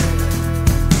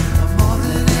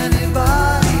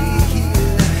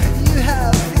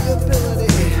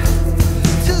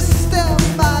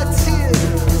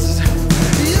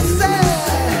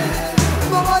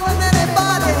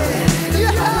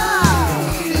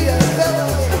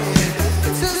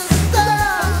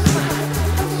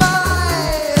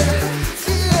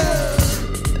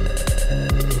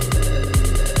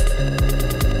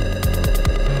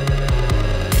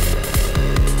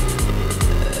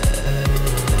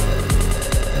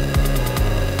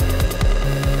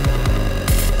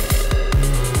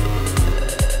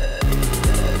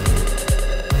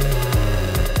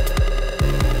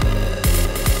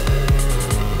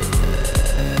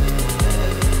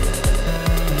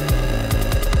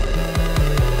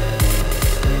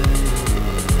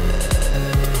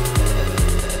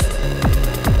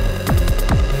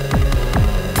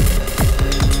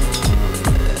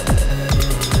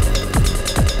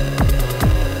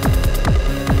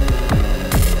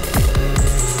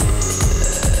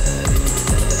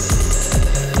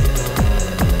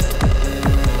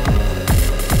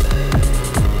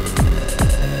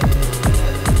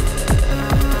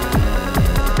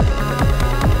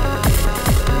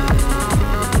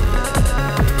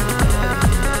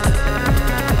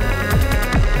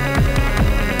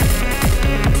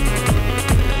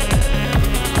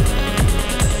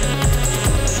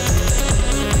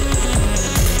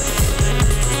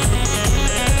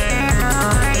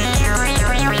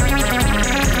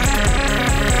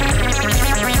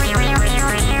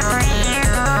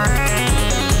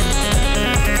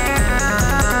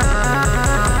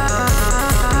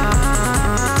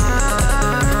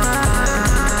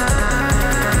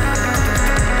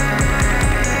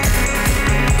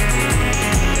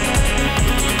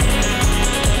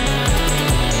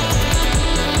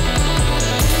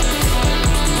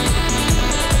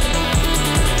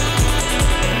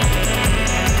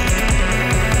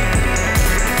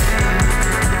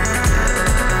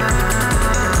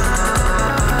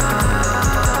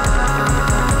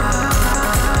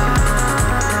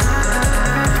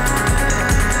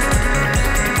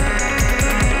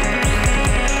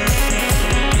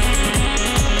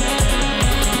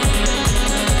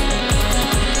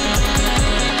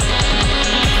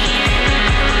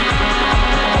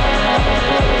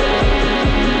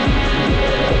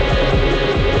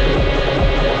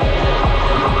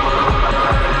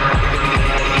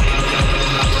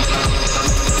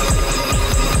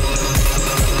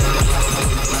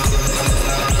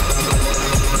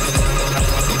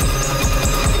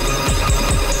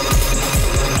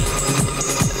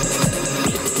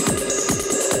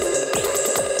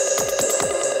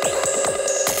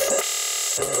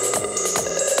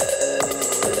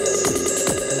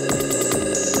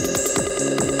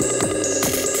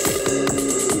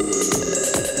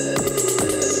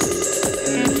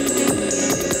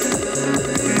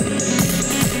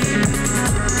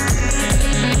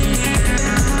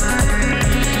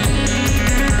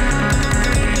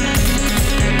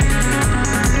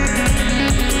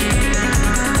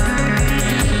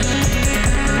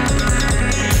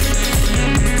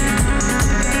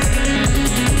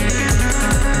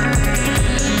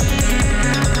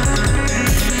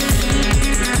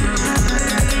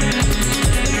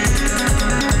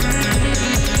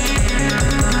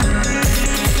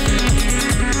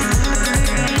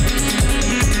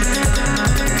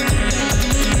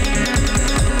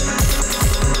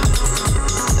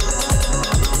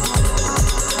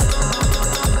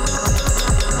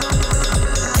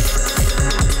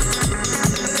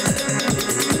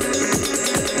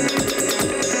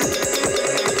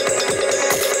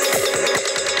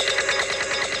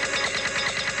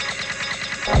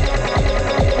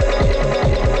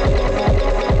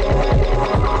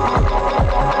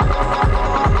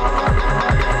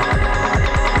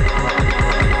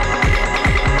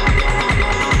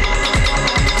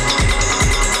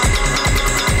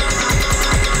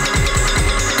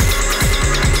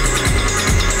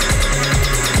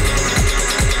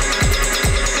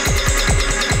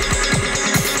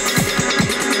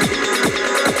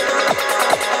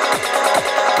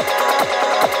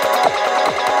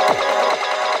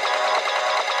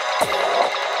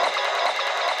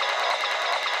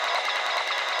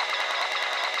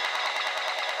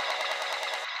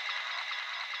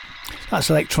That's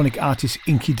electronic artist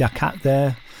Inky Dakat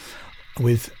there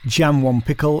with Jam One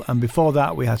Pickle, and before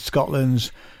that we had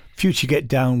Scotland's Future Get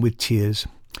Down with Tears.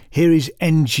 Here is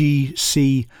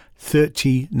NGC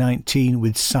 3019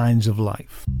 with Signs of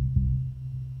Life.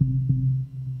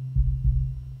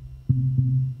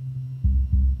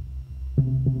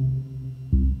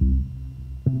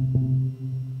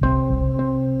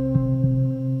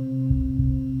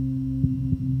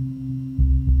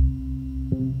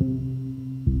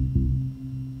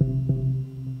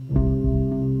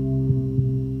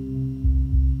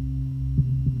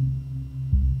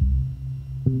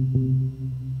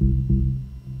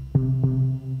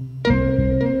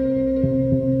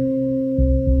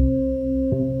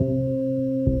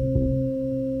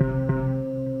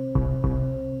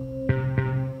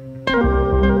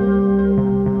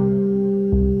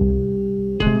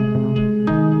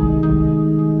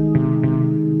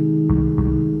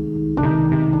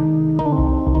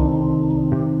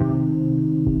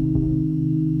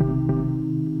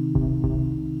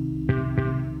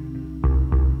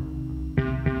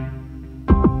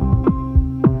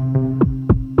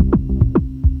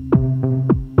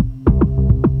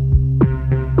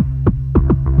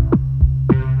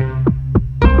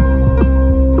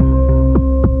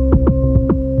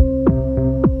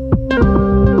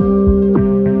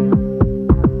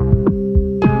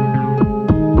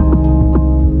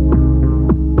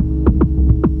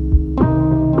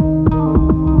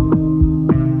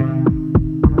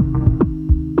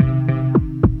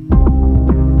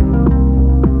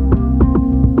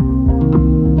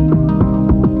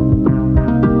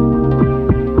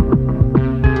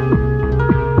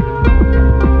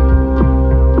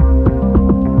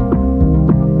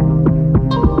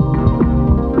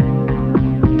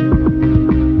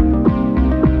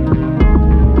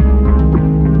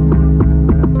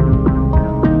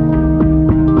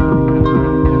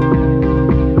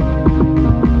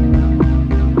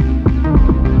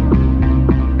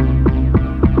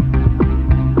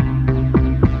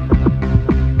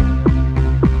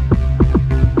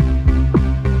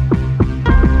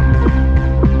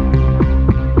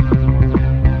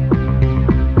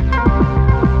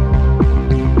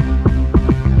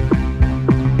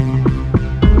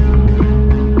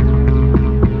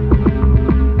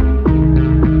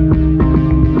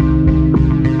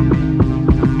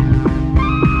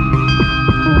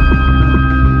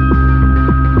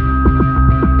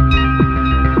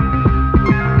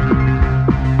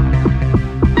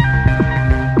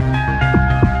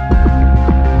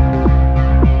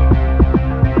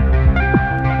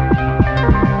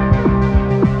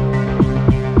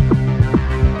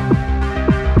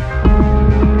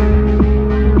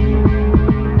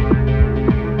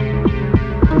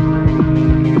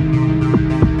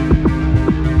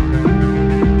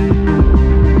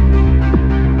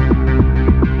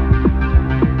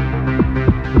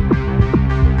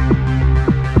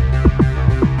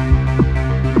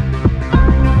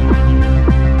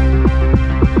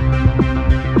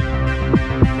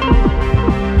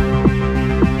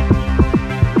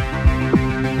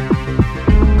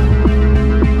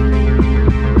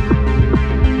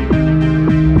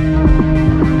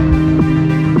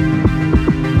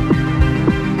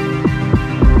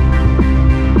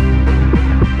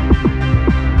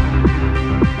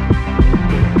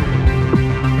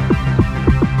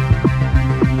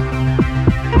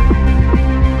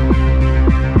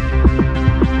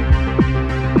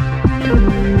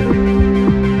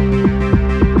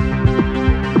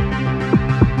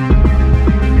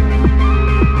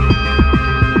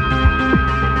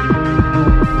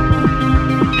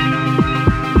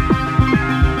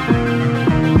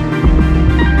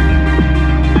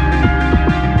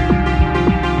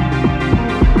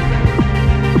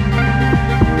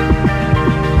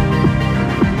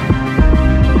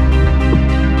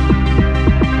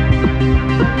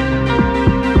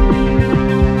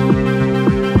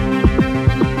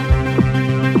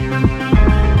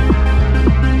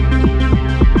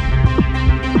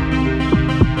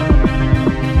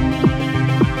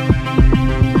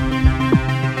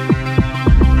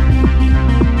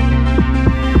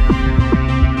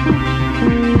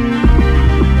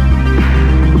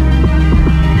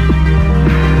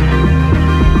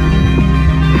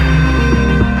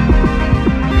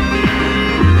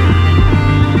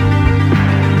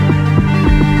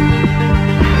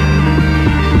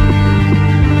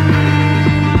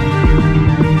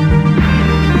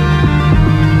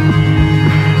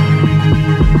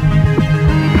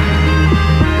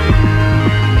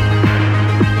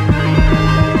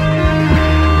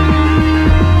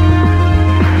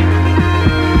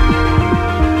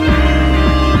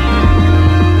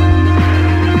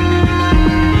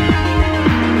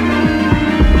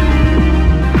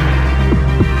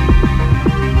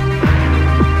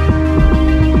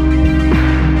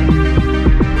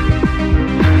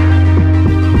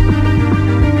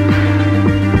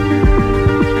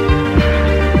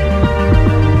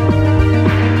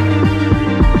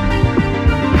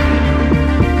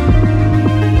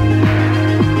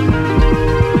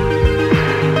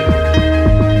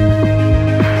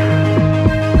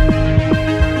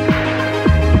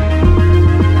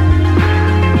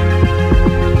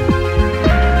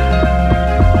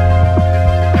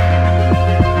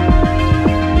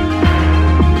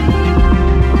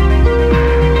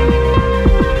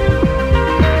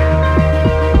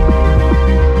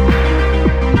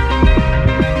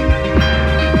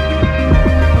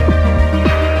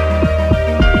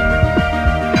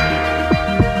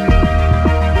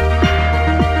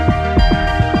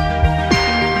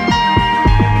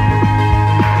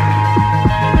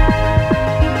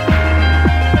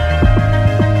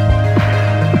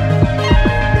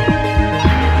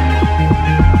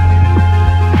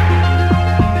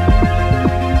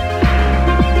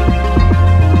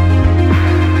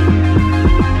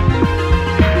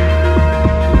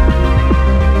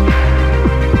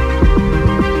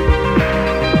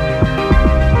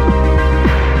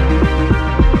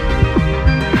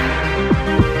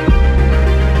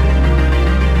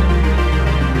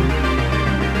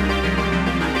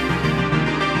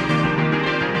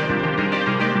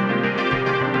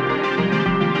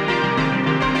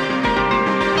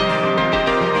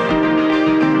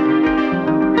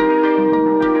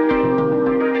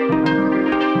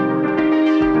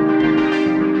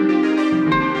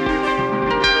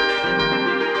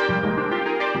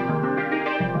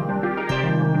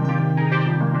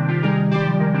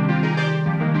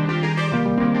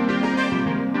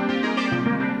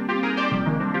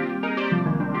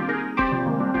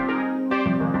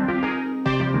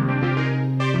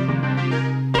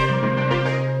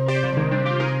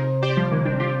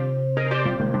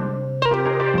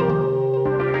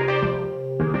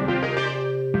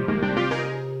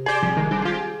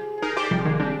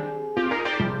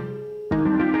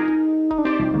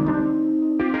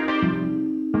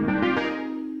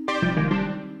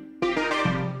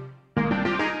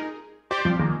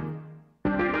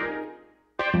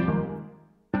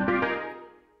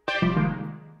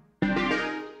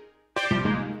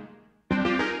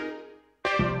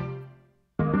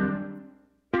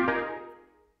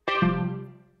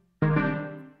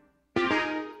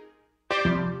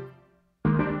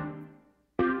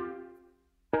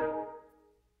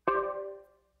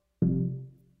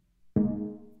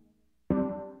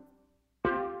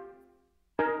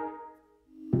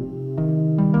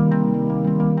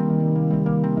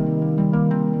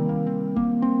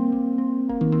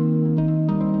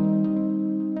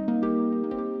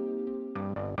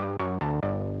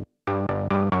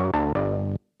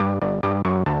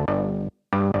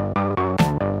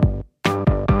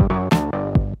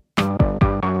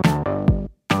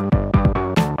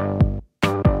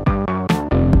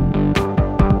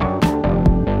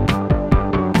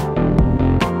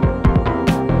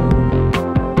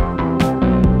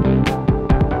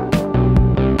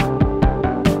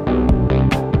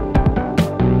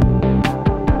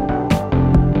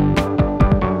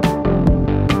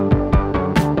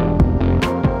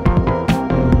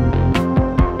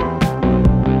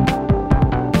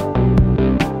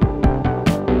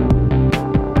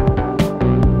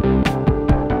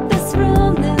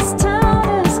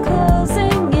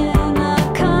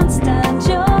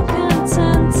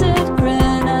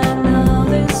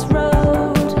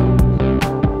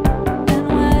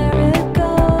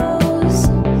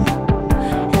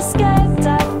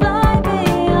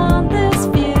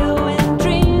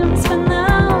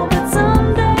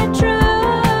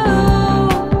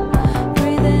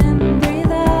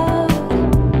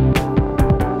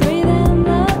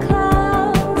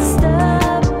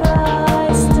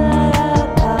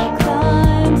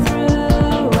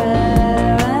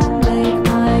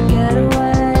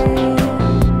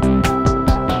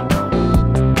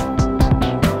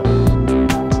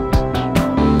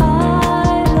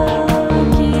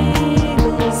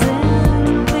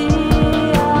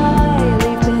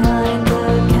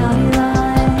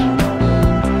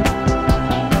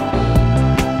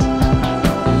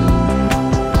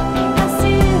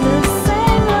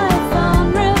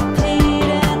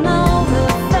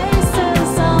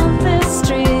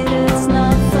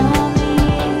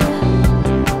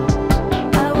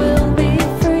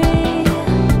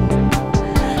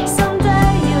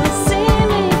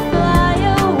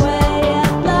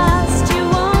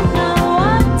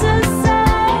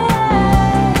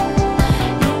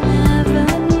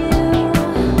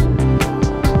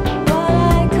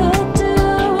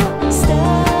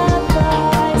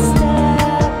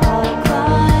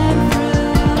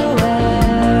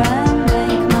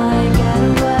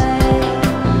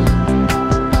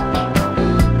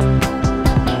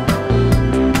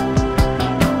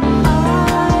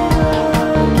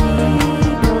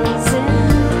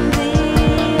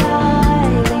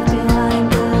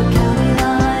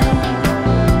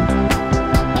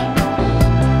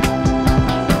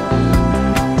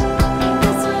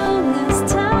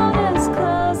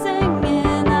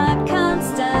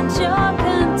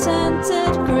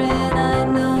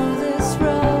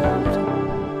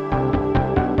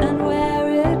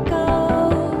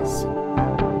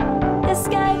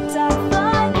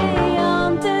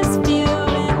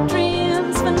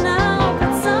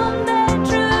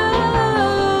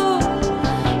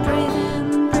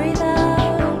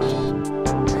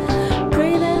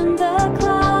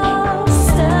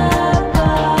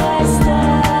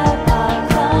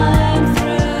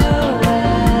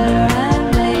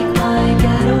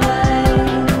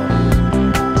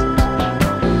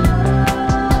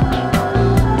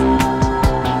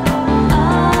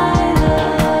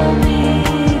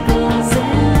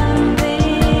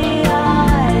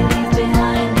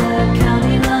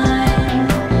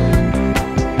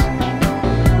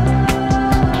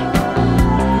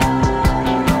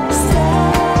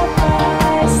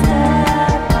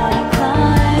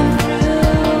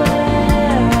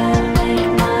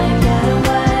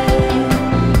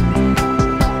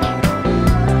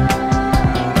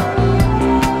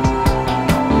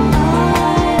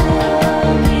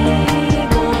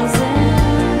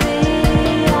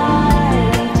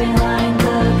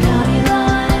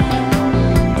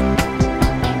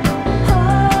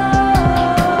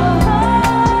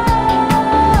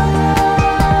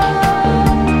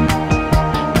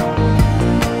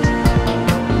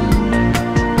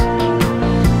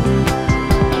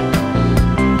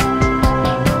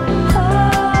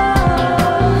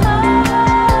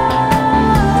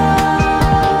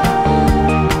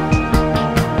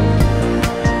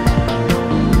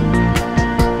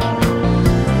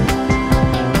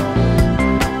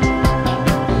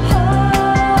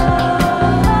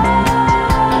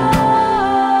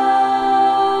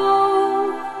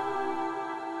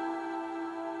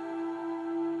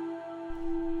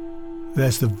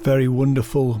 There's the very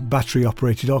wonderful battery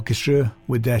operated orchestra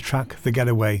with their track The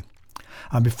Getaway.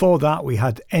 And before that we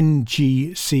had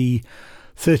NGC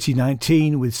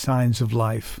 3019 with Signs of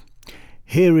Life.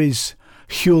 Here is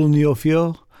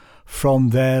Audiophile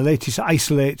from their latest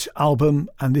Isolate album,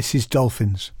 and this is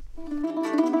Dolphins.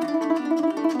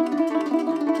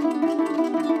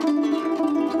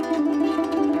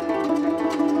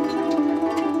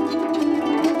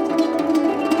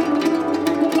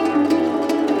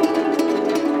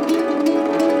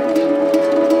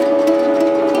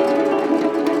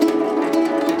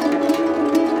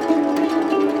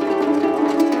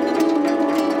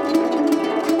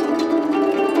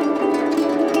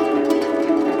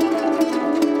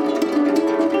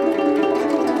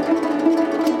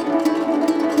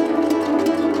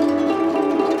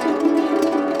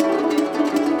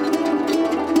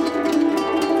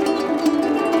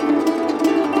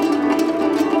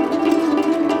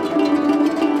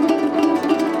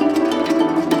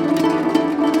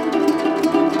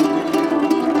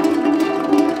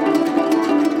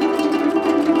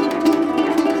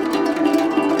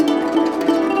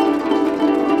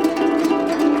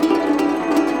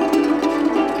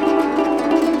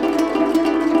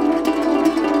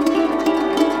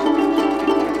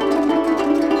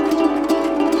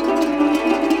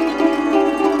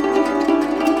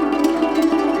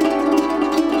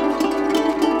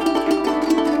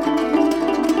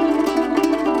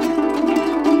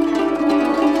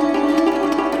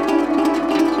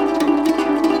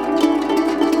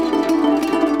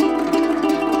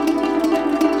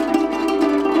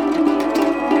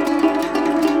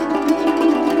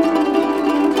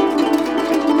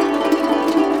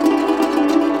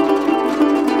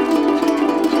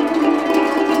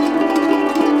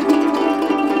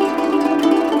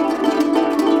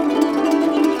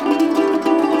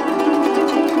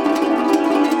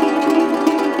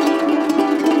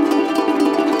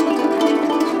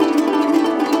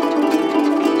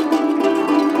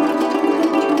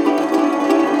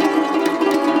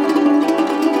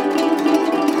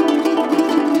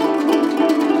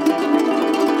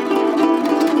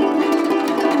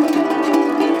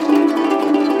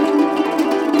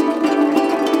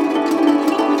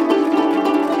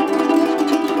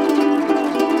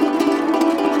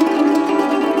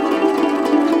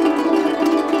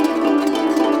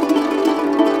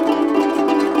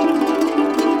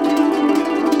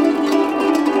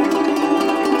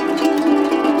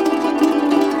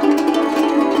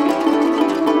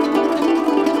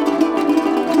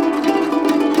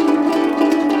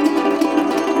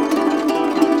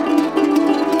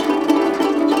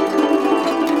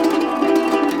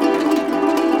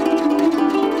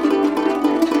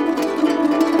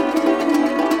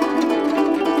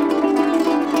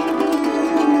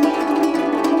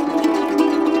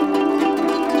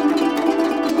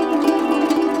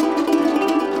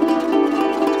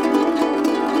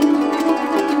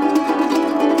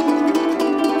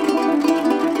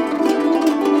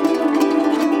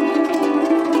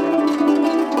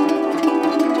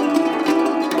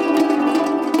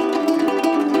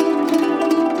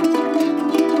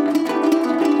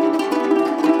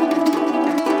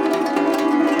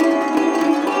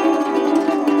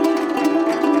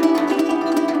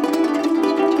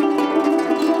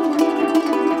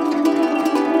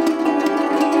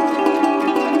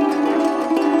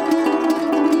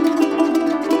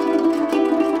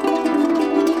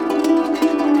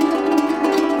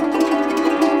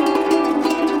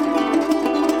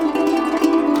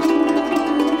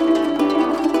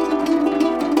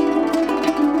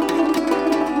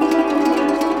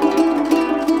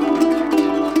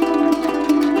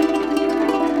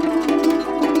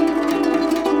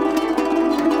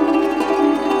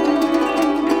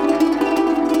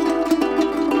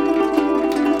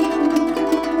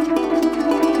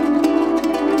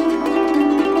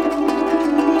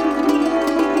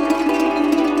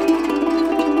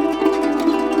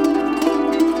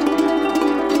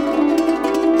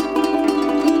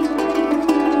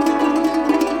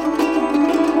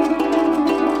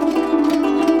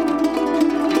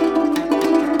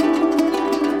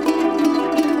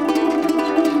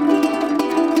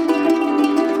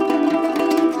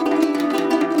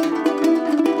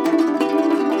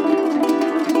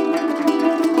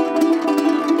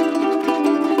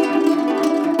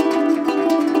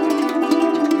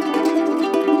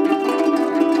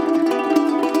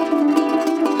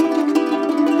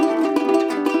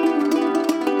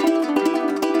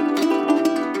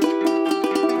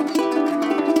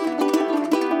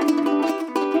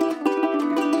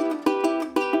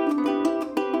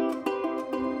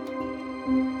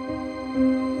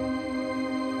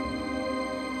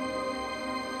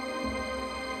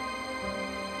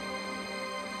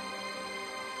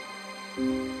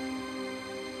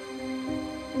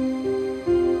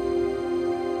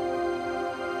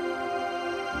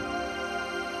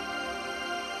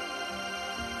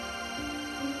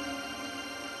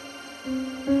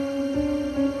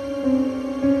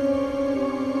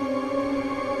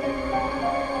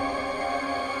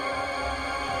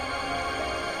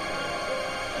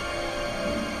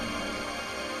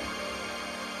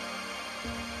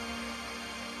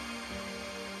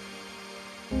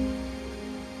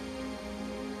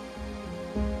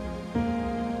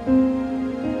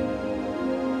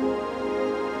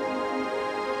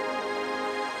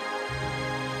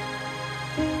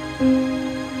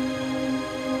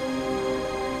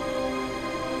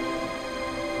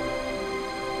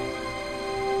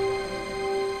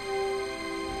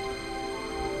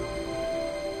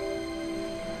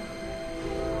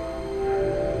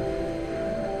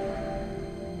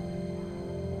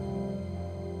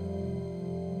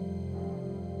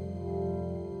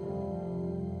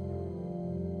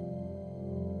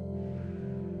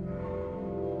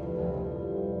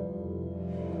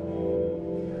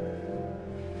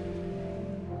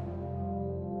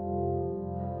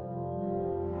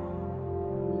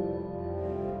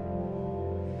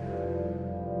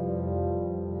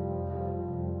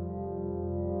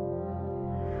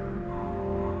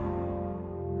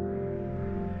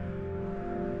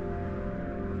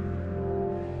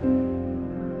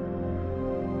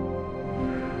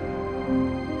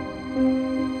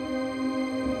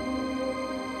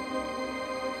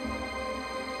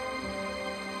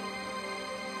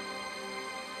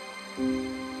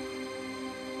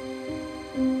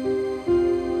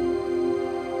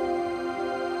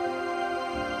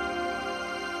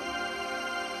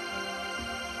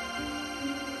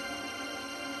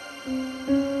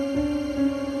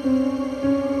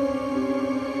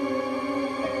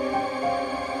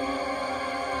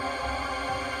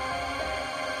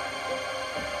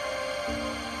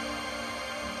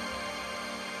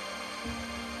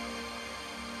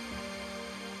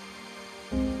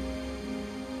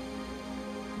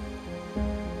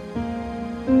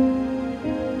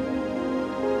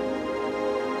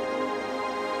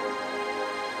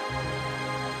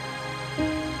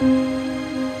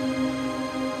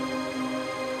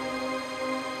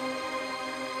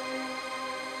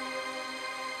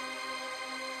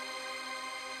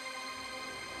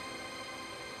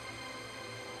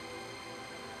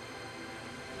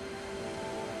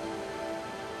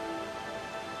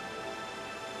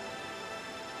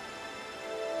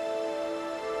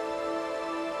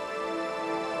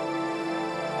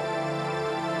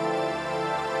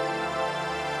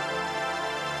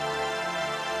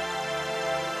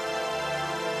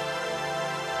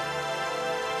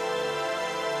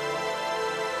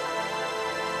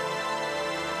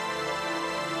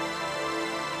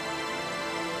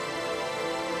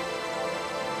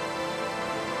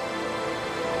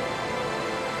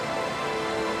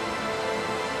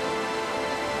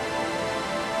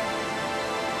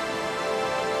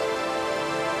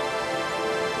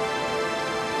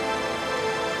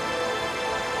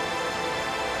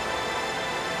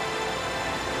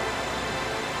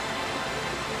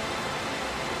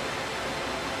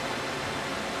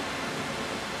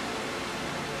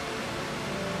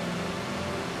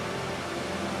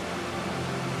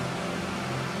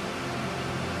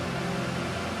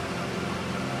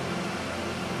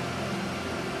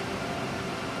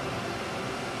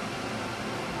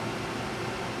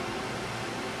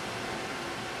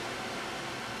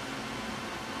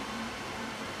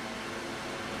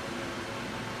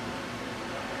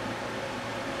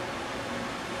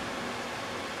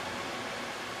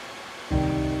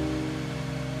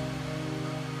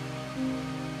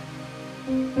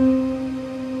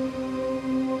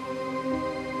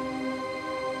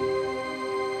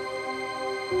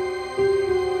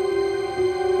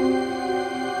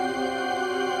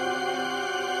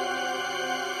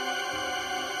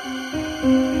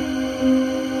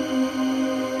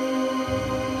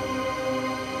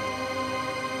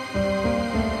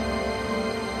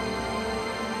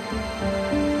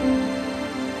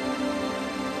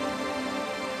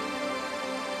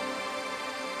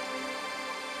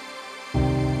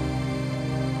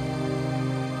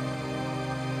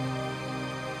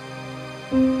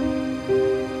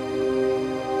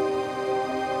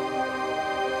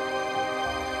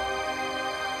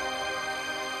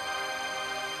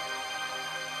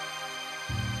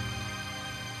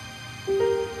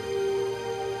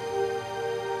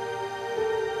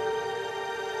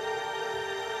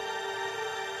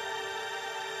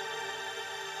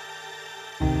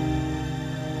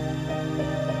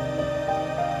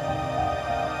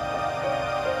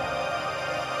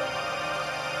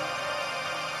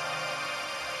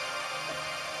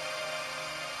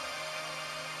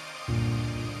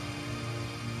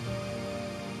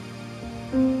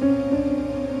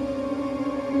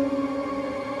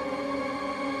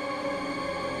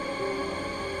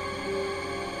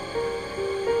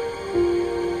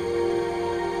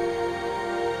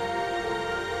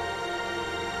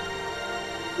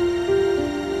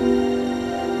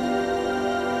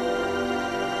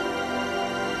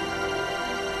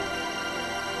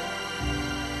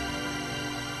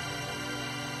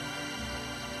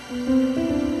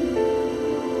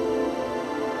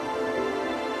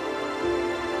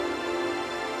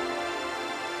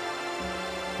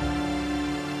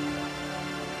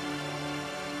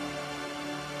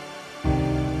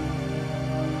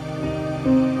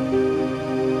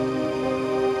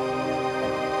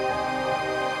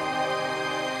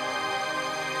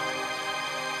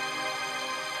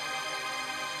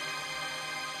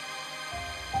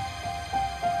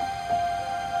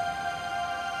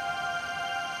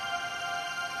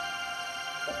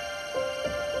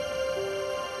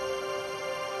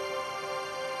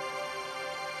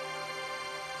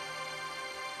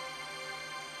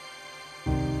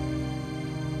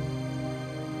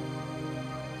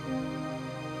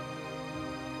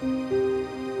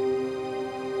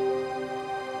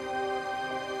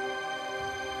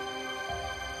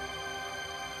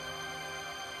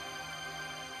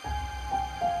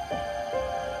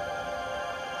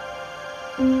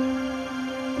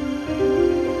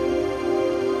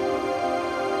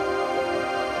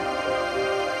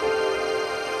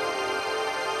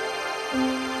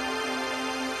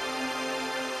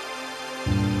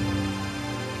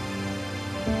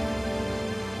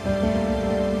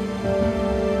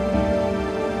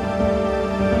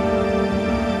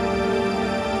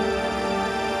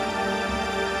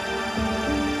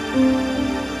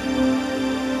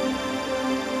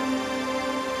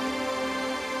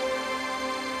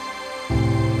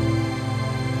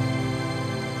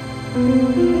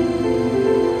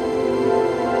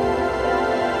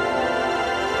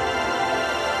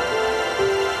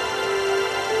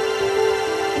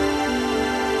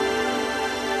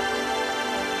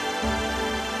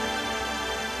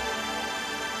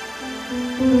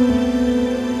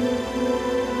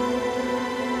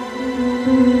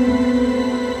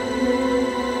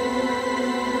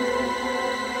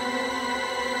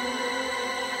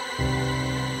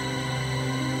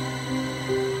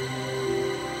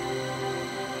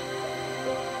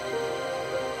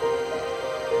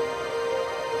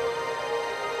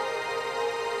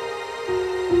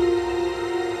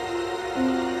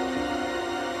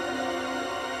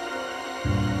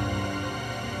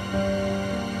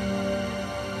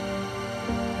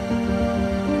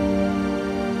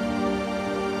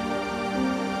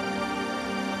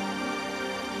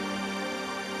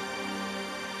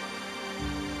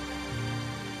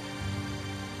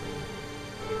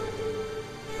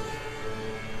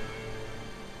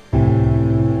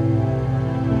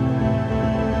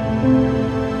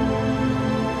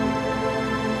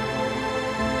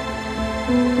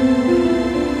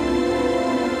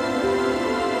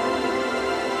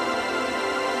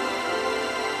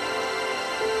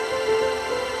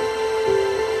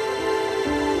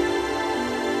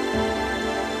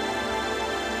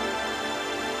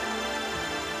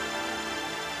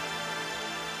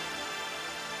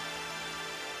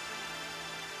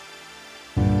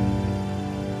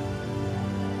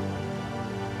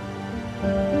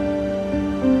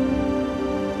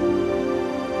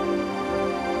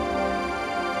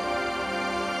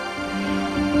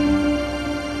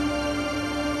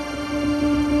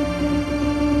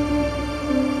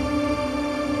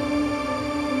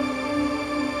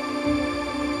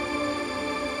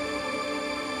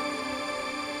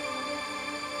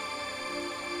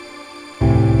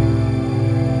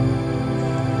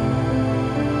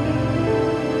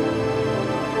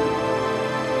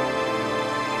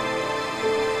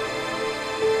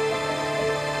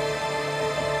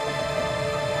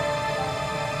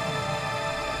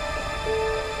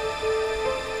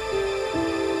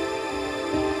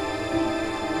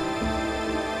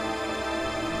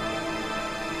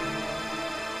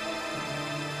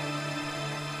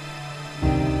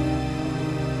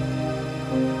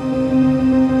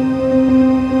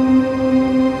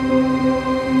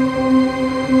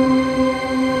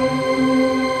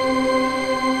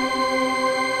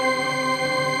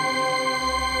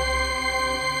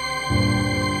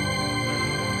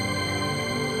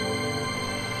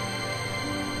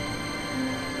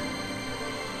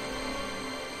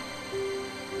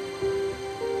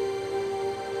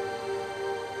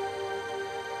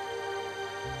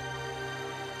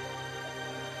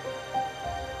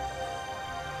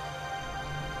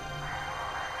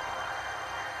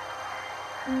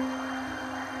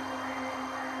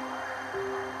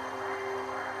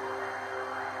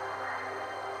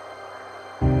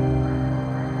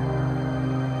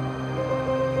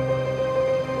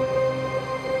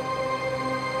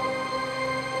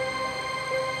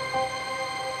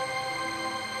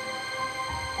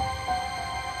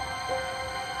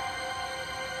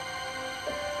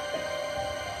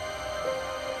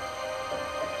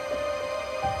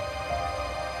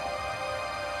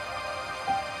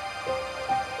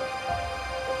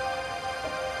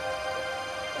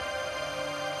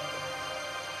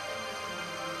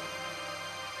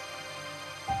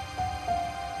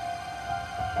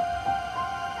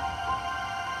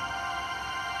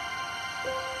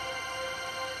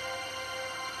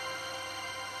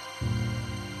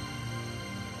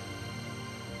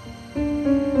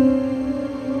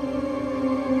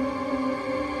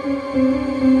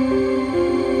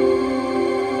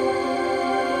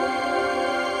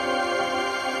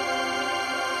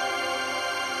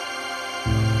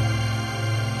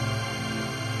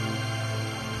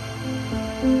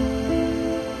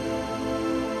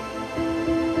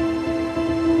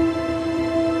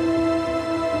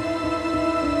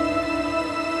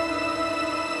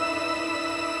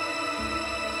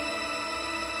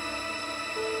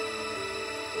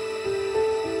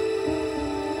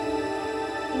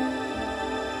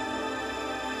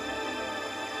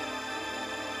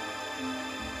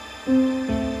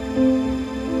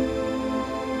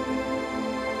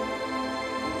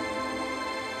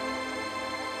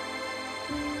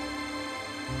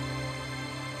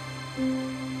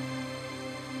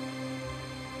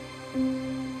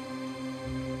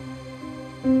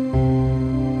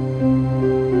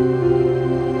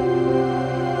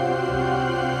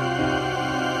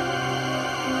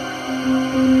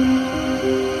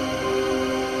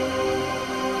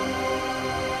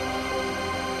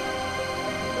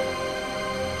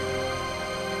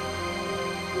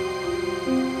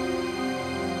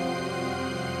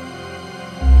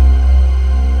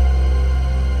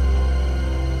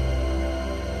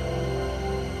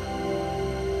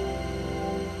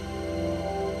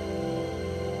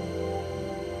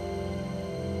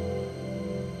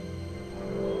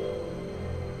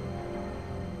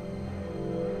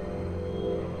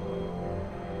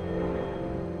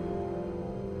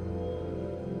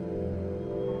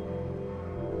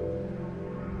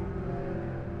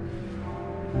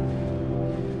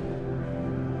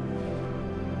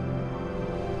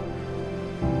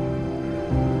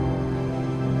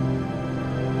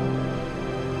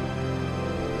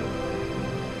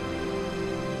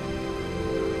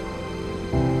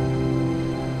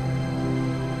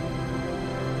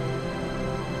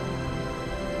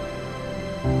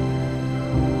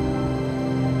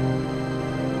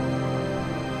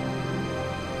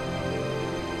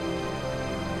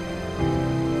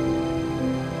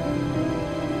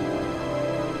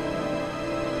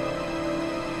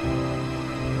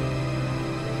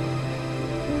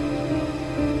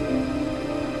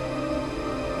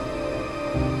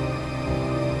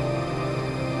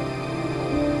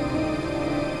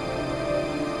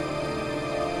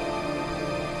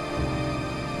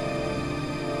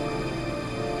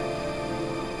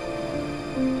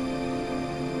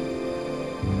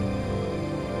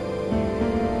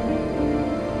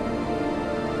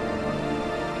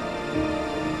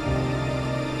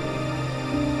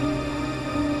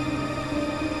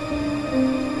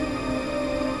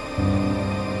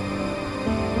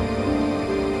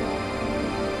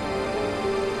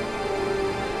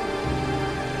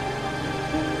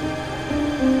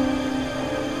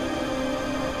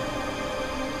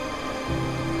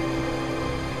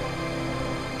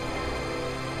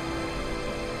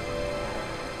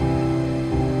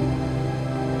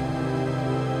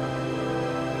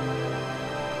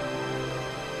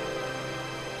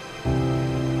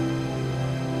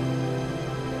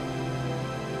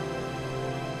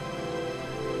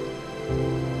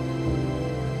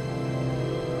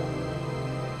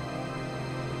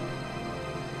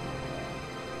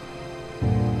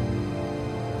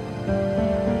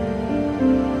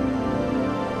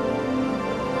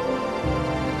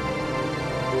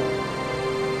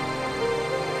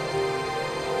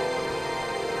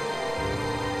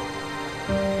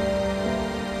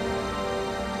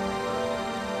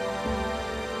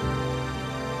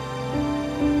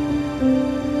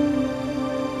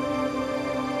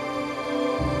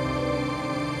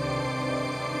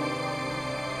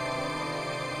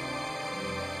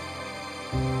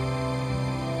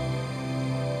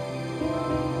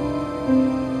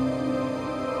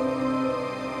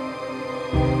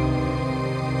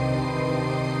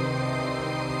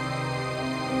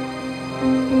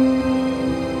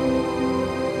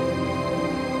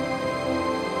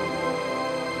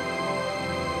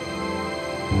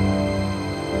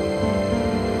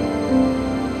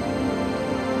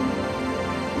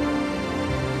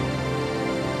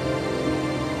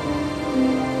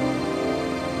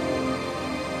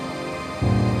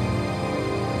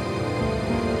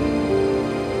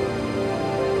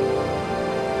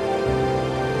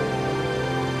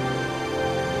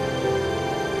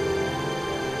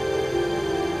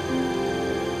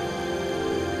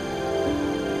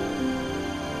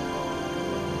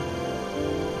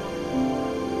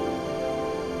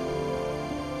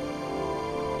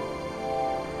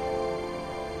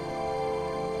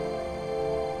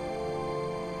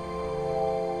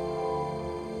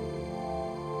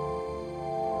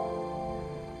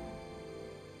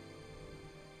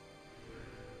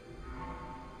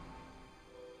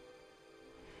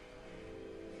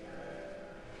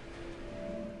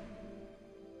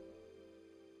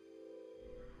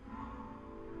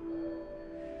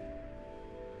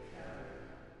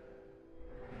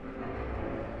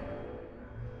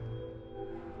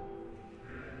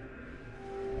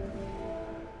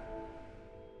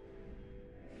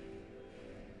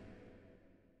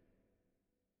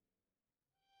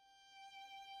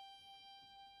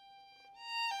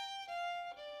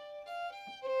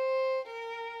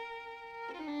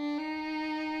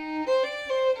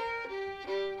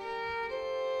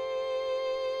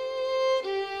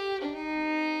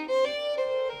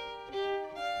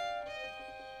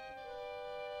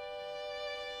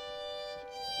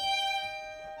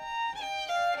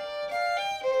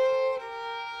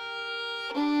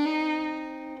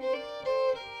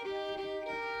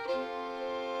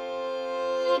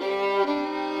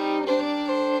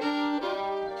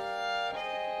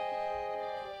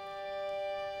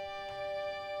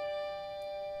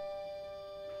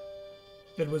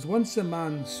 There was once a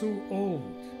man so old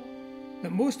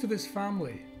that most of his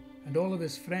family and all of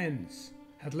his friends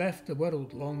had left the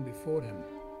world long before him.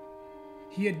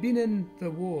 He had been in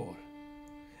the war,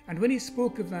 and when he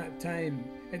spoke of that time,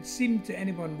 it seemed to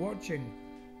anyone watching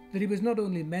that he was not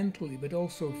only mentally but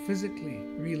also physically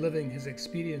reliving his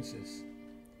experiences.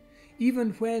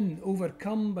 Even when,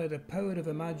 overcome by the power of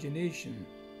imagination,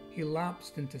 he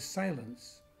lapsed into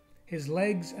silence, his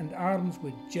legs and arms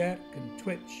would jerk and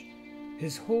twitch,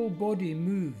 his whole body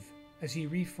move as he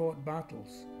refought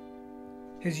battles.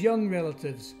 His young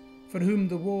relatives, for whom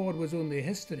the war was only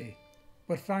history,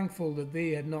 were thankful that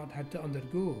they had not had to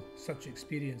undergo such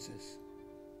experiences.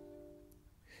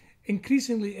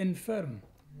 Increasingly infirm,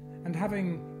 and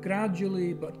having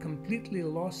gradually but completely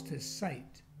lost his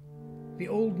sight, the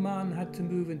old man had to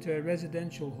move into a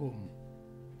residential home.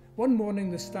 One morning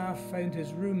the staff found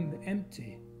his room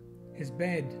empty, his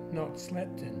bed not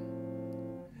slept in.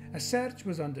 A search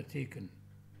was undertaken,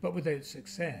 but without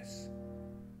success.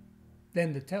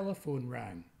 Then the telephone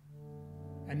rang.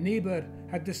 A neighbour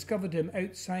had discovered him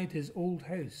outside his old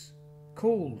house,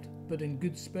 cold but in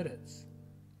good spirits.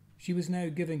 She was now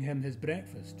giving him his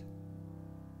breakfast.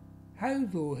 How,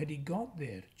 though, had he got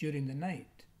there during the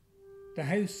night? The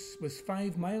house was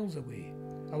 5 miles away,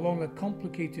 along a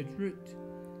complicated route,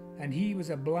 and he was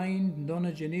a blind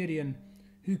nonagenarian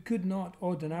who could not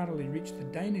ordinarily reach the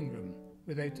dining room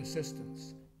without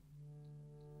assistance.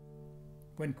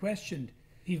 When questioned,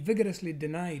 he vigorously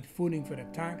denied phoning for a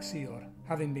taxi or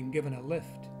having been given a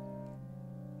lift.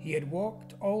 He had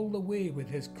walked all the way with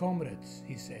his comrades,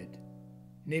 he said,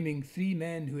 naming 3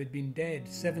 men who had been dead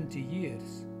 70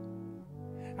 years.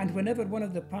 And whenever one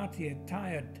of the party had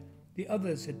tired, the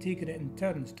others had taken it in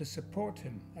turns to support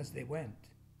him as they went.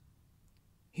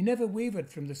 He never wavered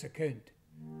from this account,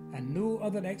 and no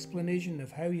other explanation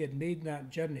of how he had made that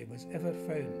journey was ever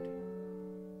found.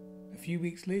 A few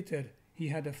weeks later, he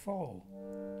had a fall,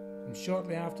 and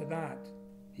shortly after that,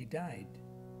 he died.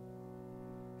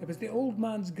 It was the old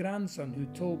man's grandson who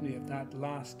told me of that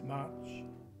last march.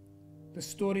 The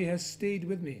story has stayed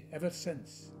with me ever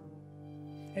since.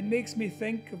 It makes me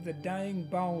think of the dying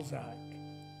Balzac,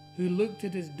 who looked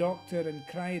at his doctor and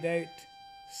cried out,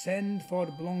 "Send for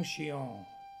Blanchillon."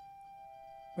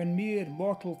 When mere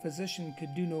mortal physician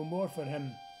could do no more for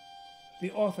him,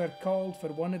 the author called for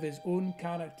one of his own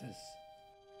characters.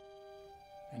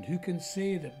 And who can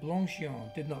say that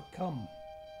Blanchillon did not come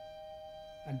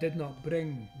and did not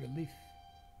bring relief?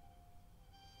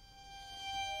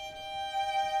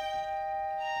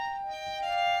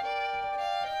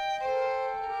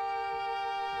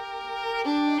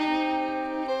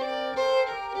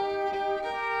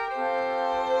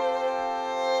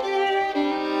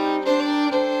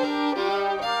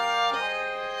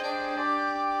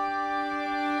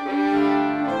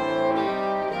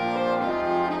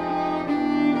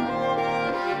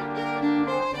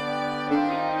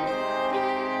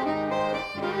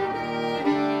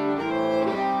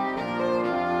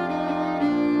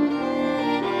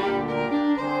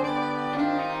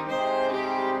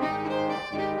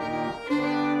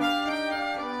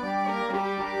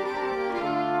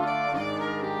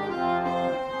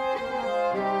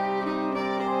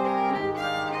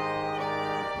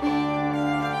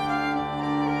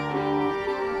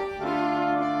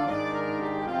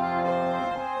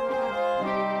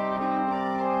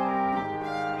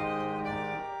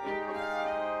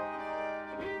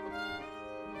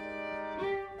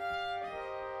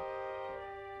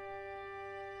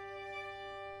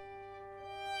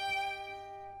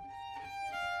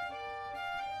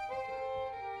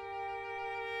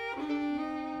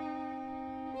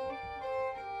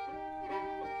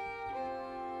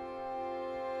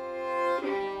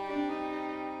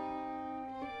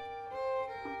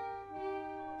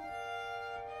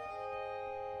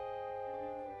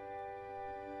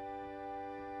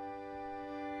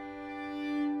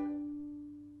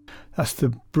 That's the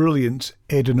brilliant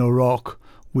Aidan O'Rourke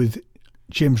with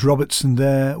James Robertson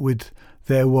there with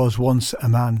There Was Once a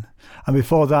Man. And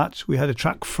before that, we had a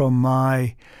track from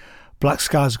my Black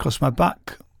Scars Across My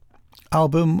Back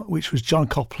album, which was John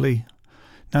Copley,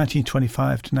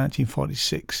 1925 to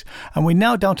 1946. And we're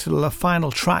now down to the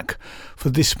final track for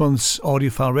this month's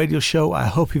Audiophile Radio Show. I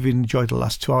hope you've enjoyed the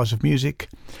last 2 hours of music.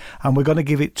 And we're going to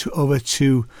give it over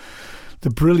to the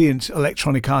brilliant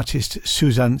electronic artist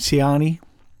Suzanne Ciani.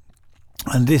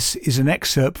 And this is an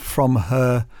excerpt from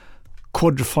her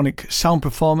quadraphonic sound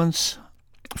performance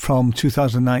from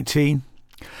 2019.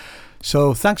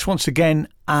 So thanks once again,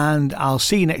 and I'll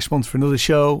see you next month for another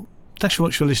show. Thanks so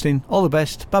much for listening. All the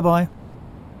best. Bye-bye.